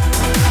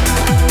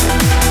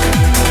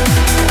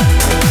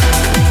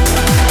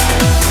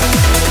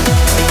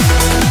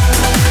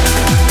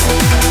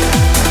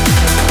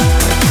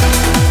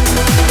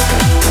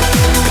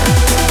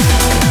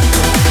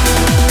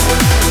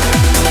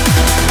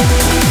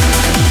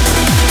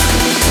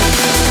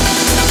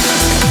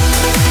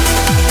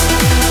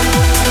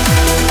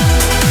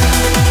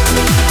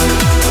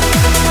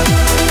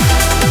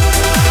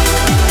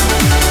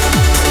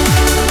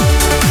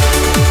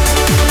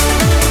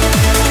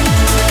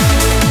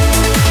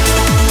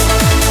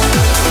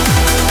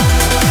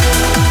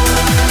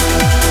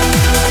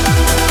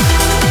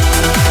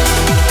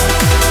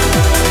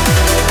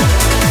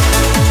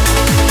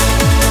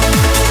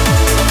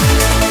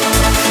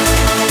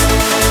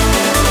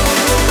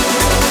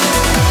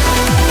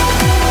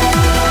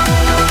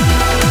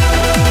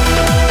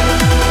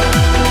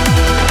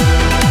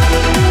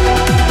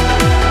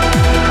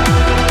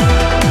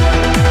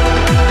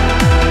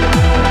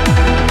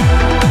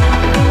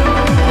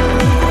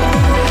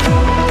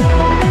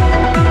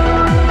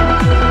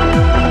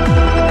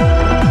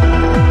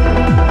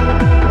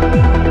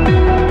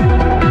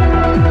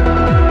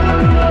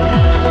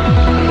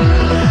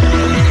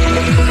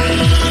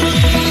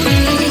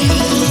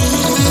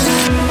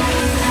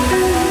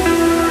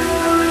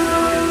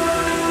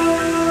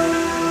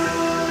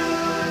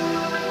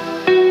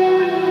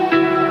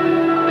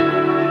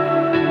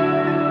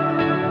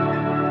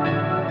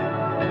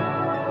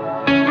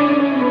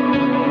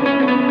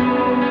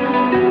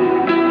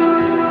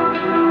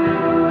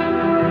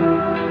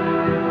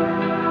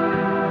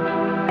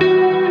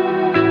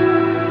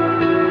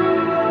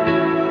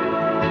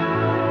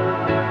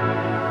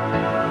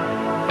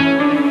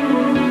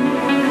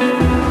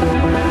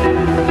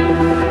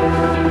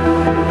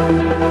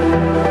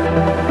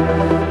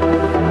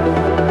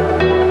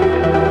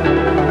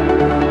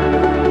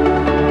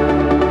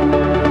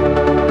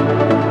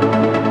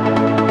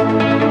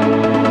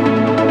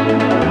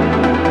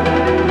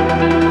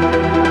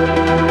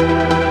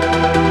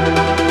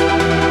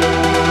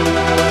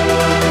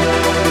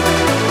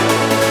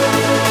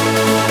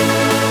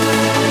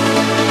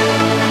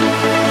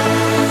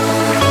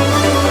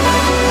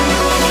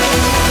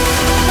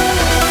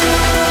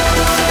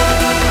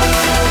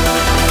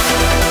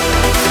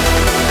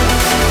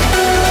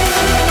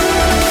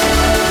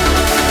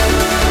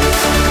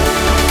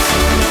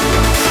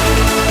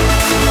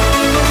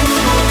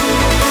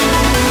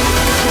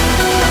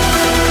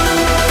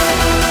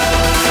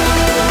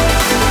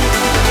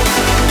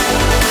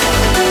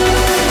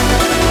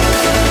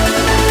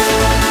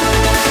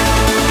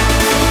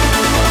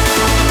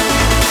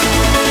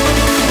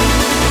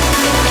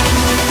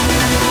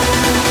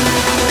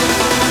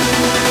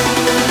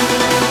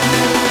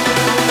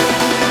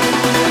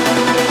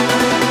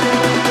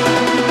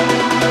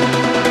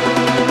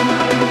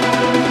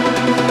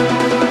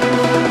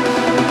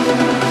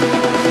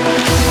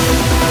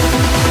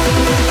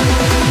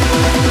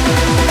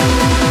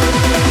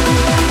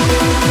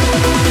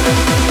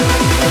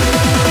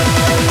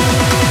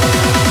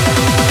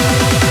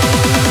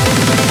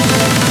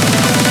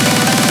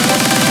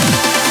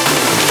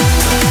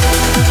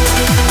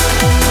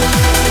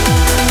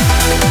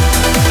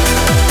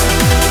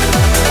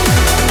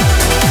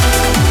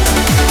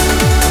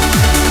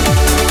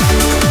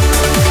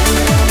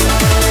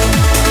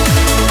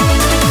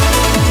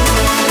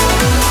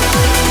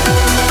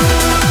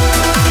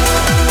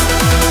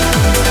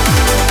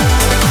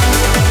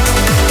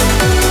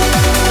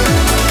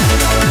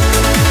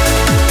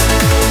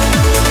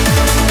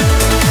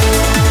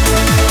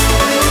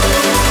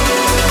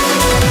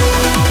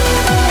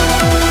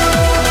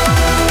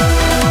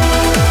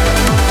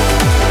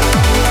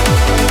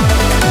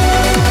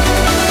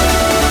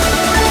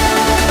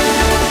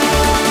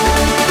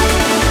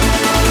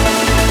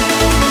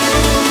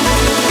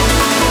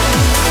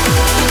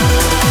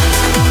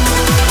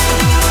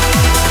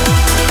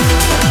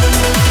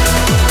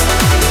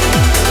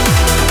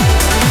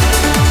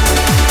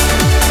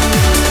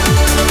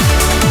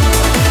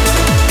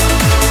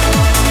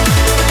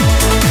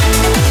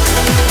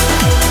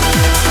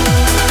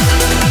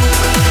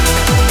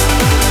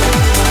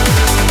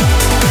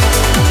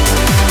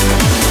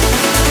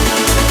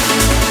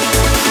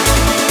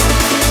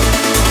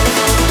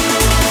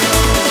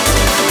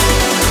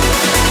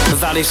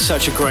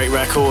 such a great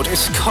record.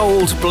 It's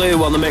Cold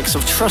Blue on the mix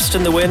of Trust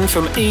in the Wind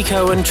from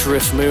Eco and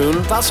Drift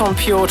Moon. That's on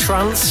Pure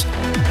Trance.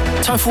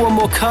 Time for one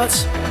more cut.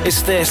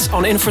 It's this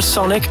on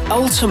Infrasonic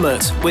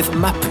Ultimate with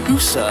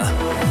Mapusa.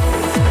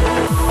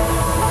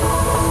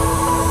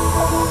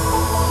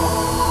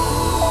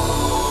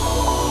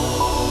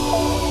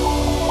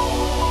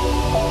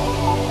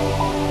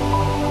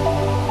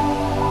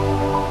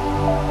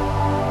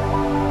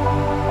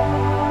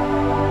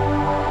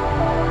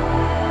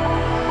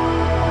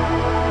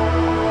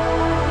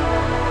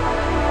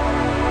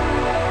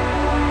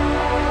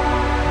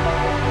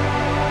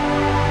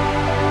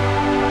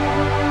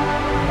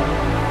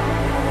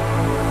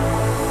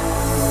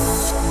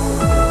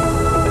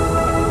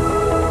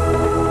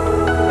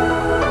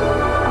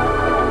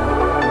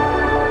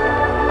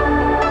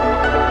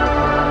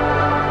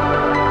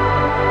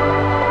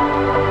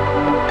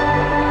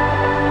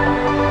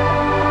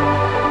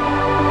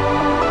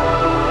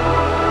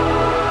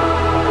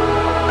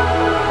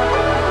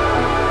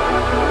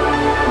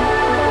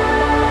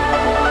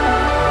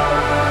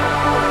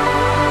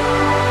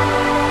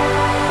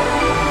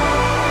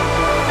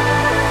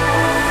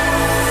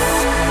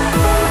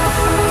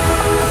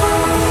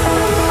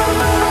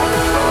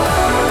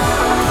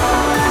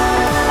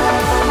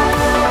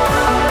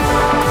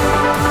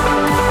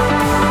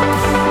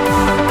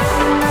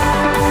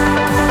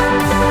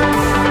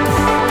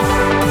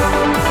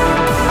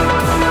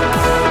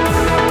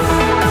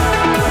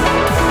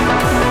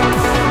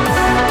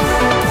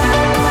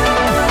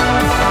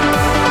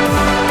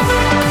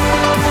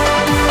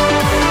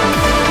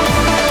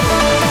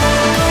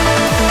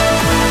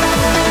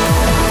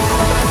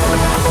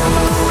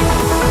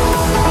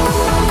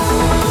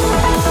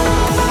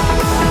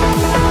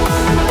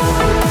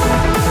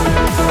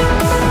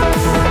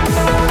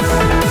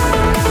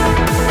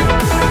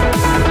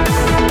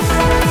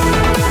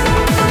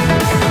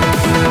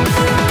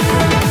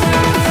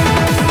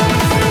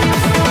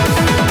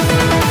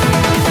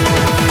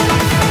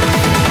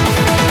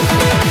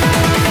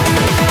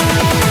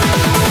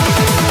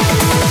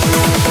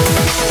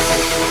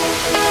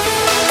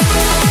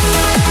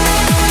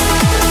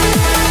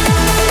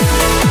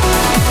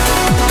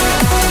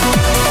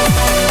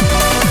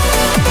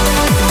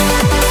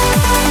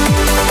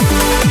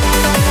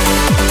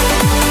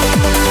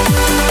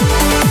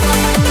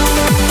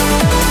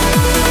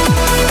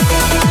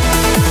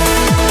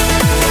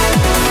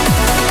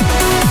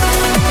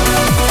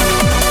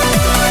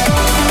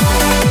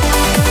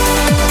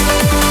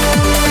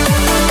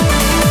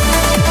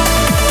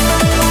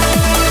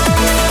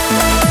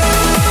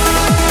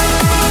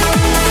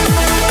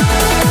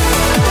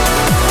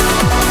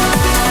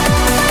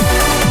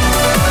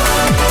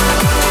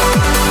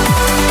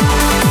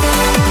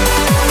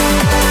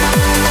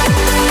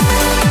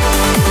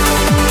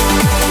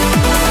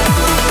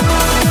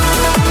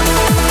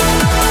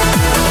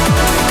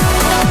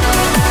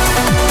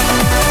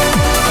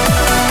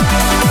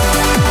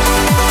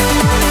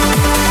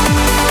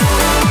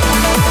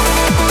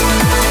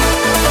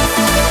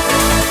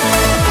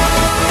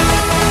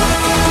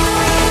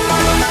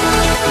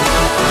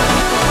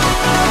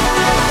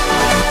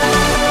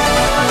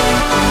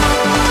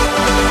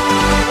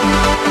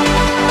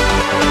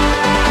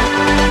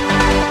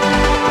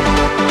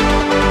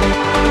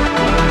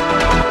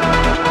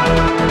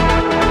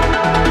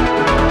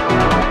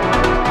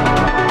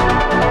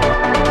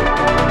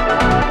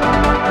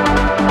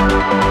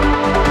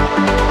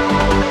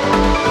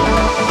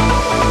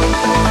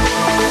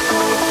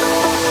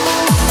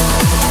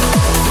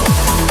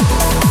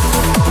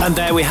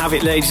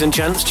 Have it, ladies and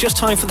gents. Just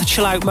time for the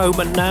chill out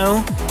moment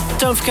now.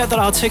 Don't forget that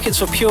our tickets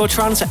for Pure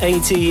Trance at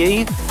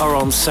ATE are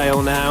on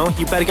sale now.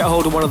 You better get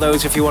hold of one of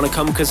those if you want to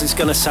come, because it's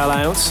going to sell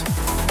out.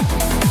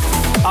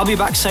 I'll be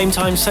back same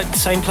time,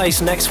 same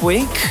place next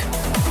week.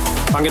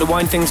 I'm going to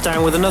wind things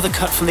down with another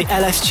cut from the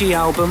LSG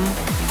album.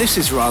 This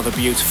is rather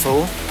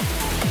beautiful.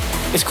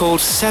 It's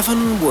called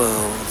Seven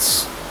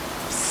Worlds.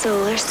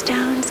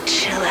 Solarstone's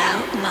chill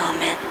out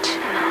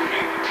moment.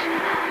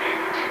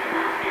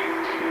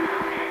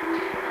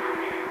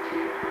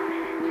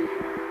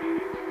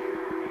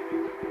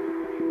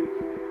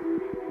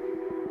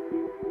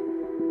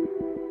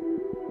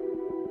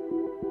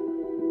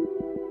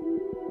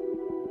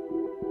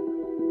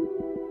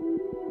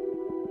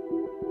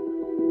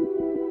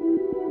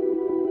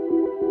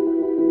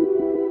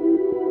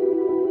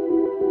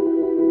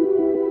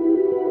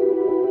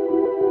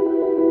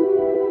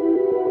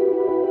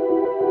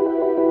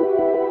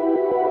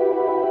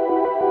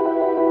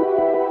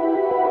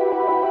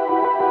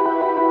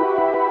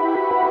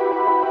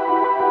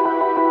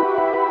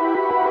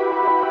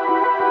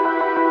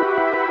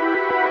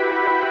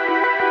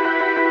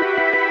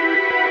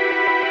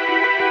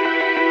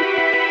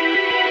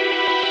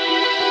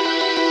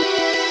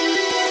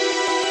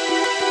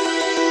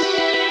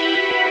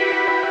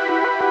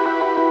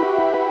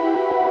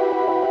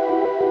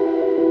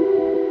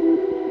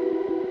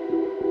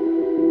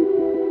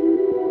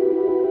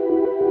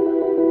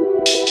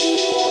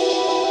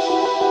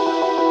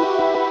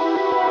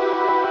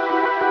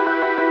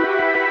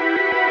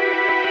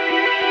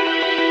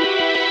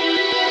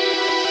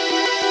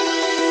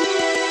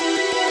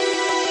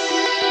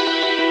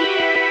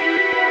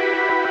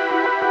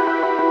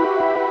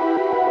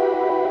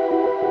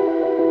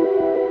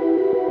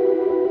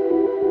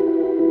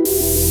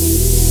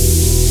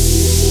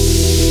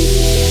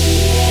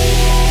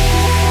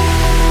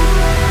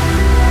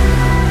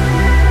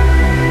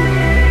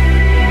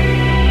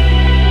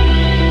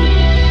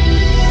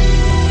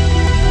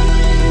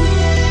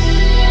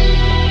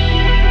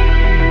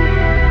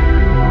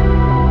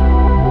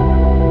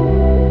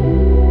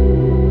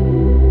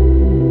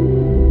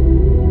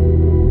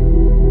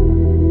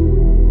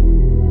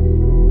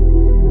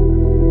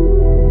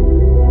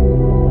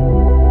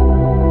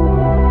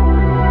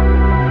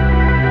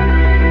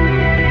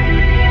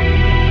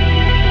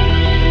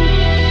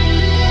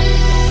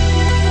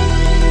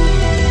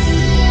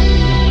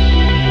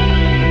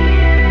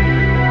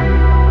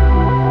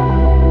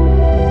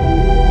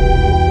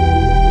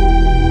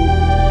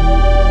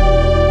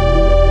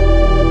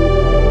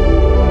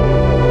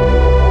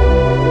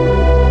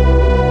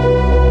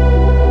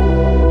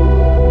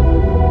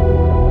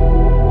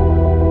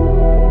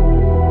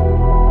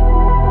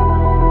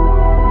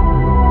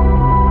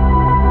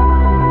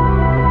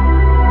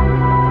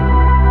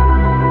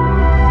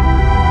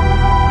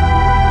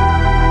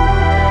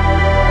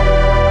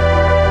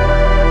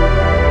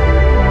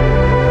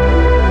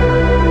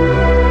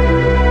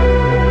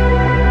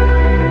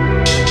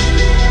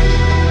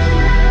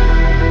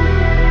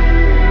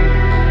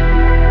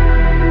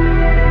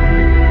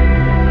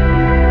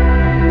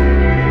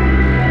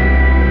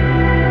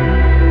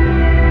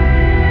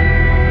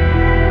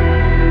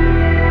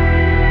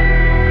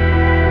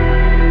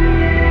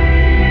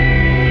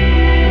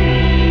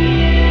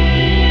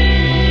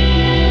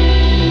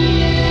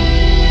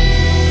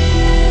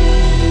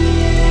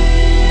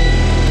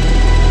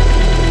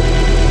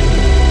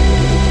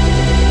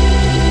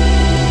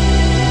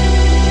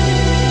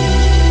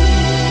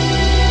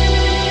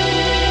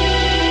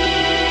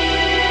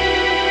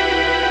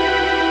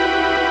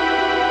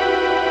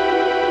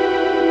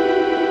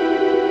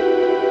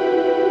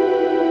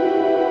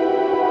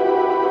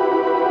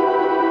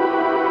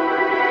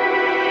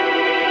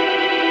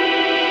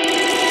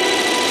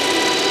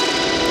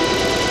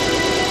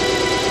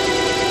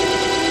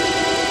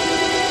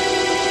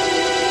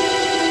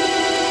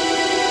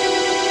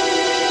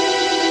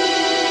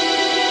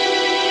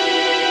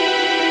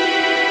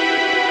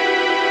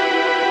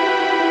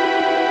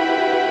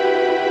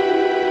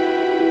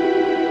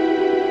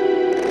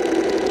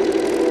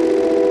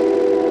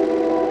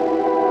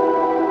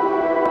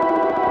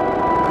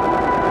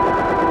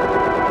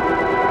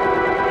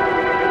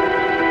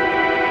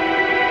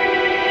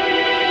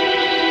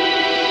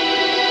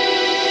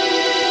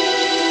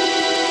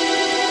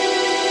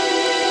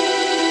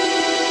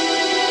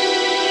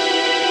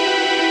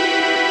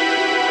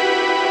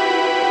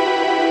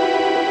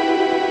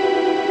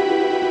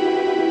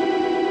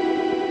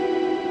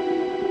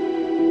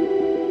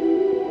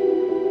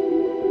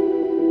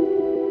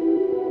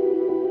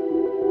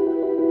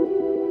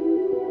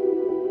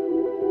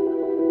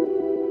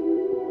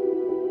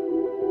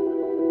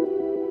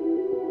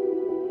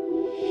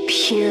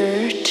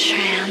 Pure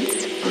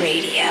Trance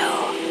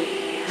Radio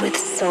with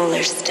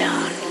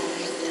Solarstone.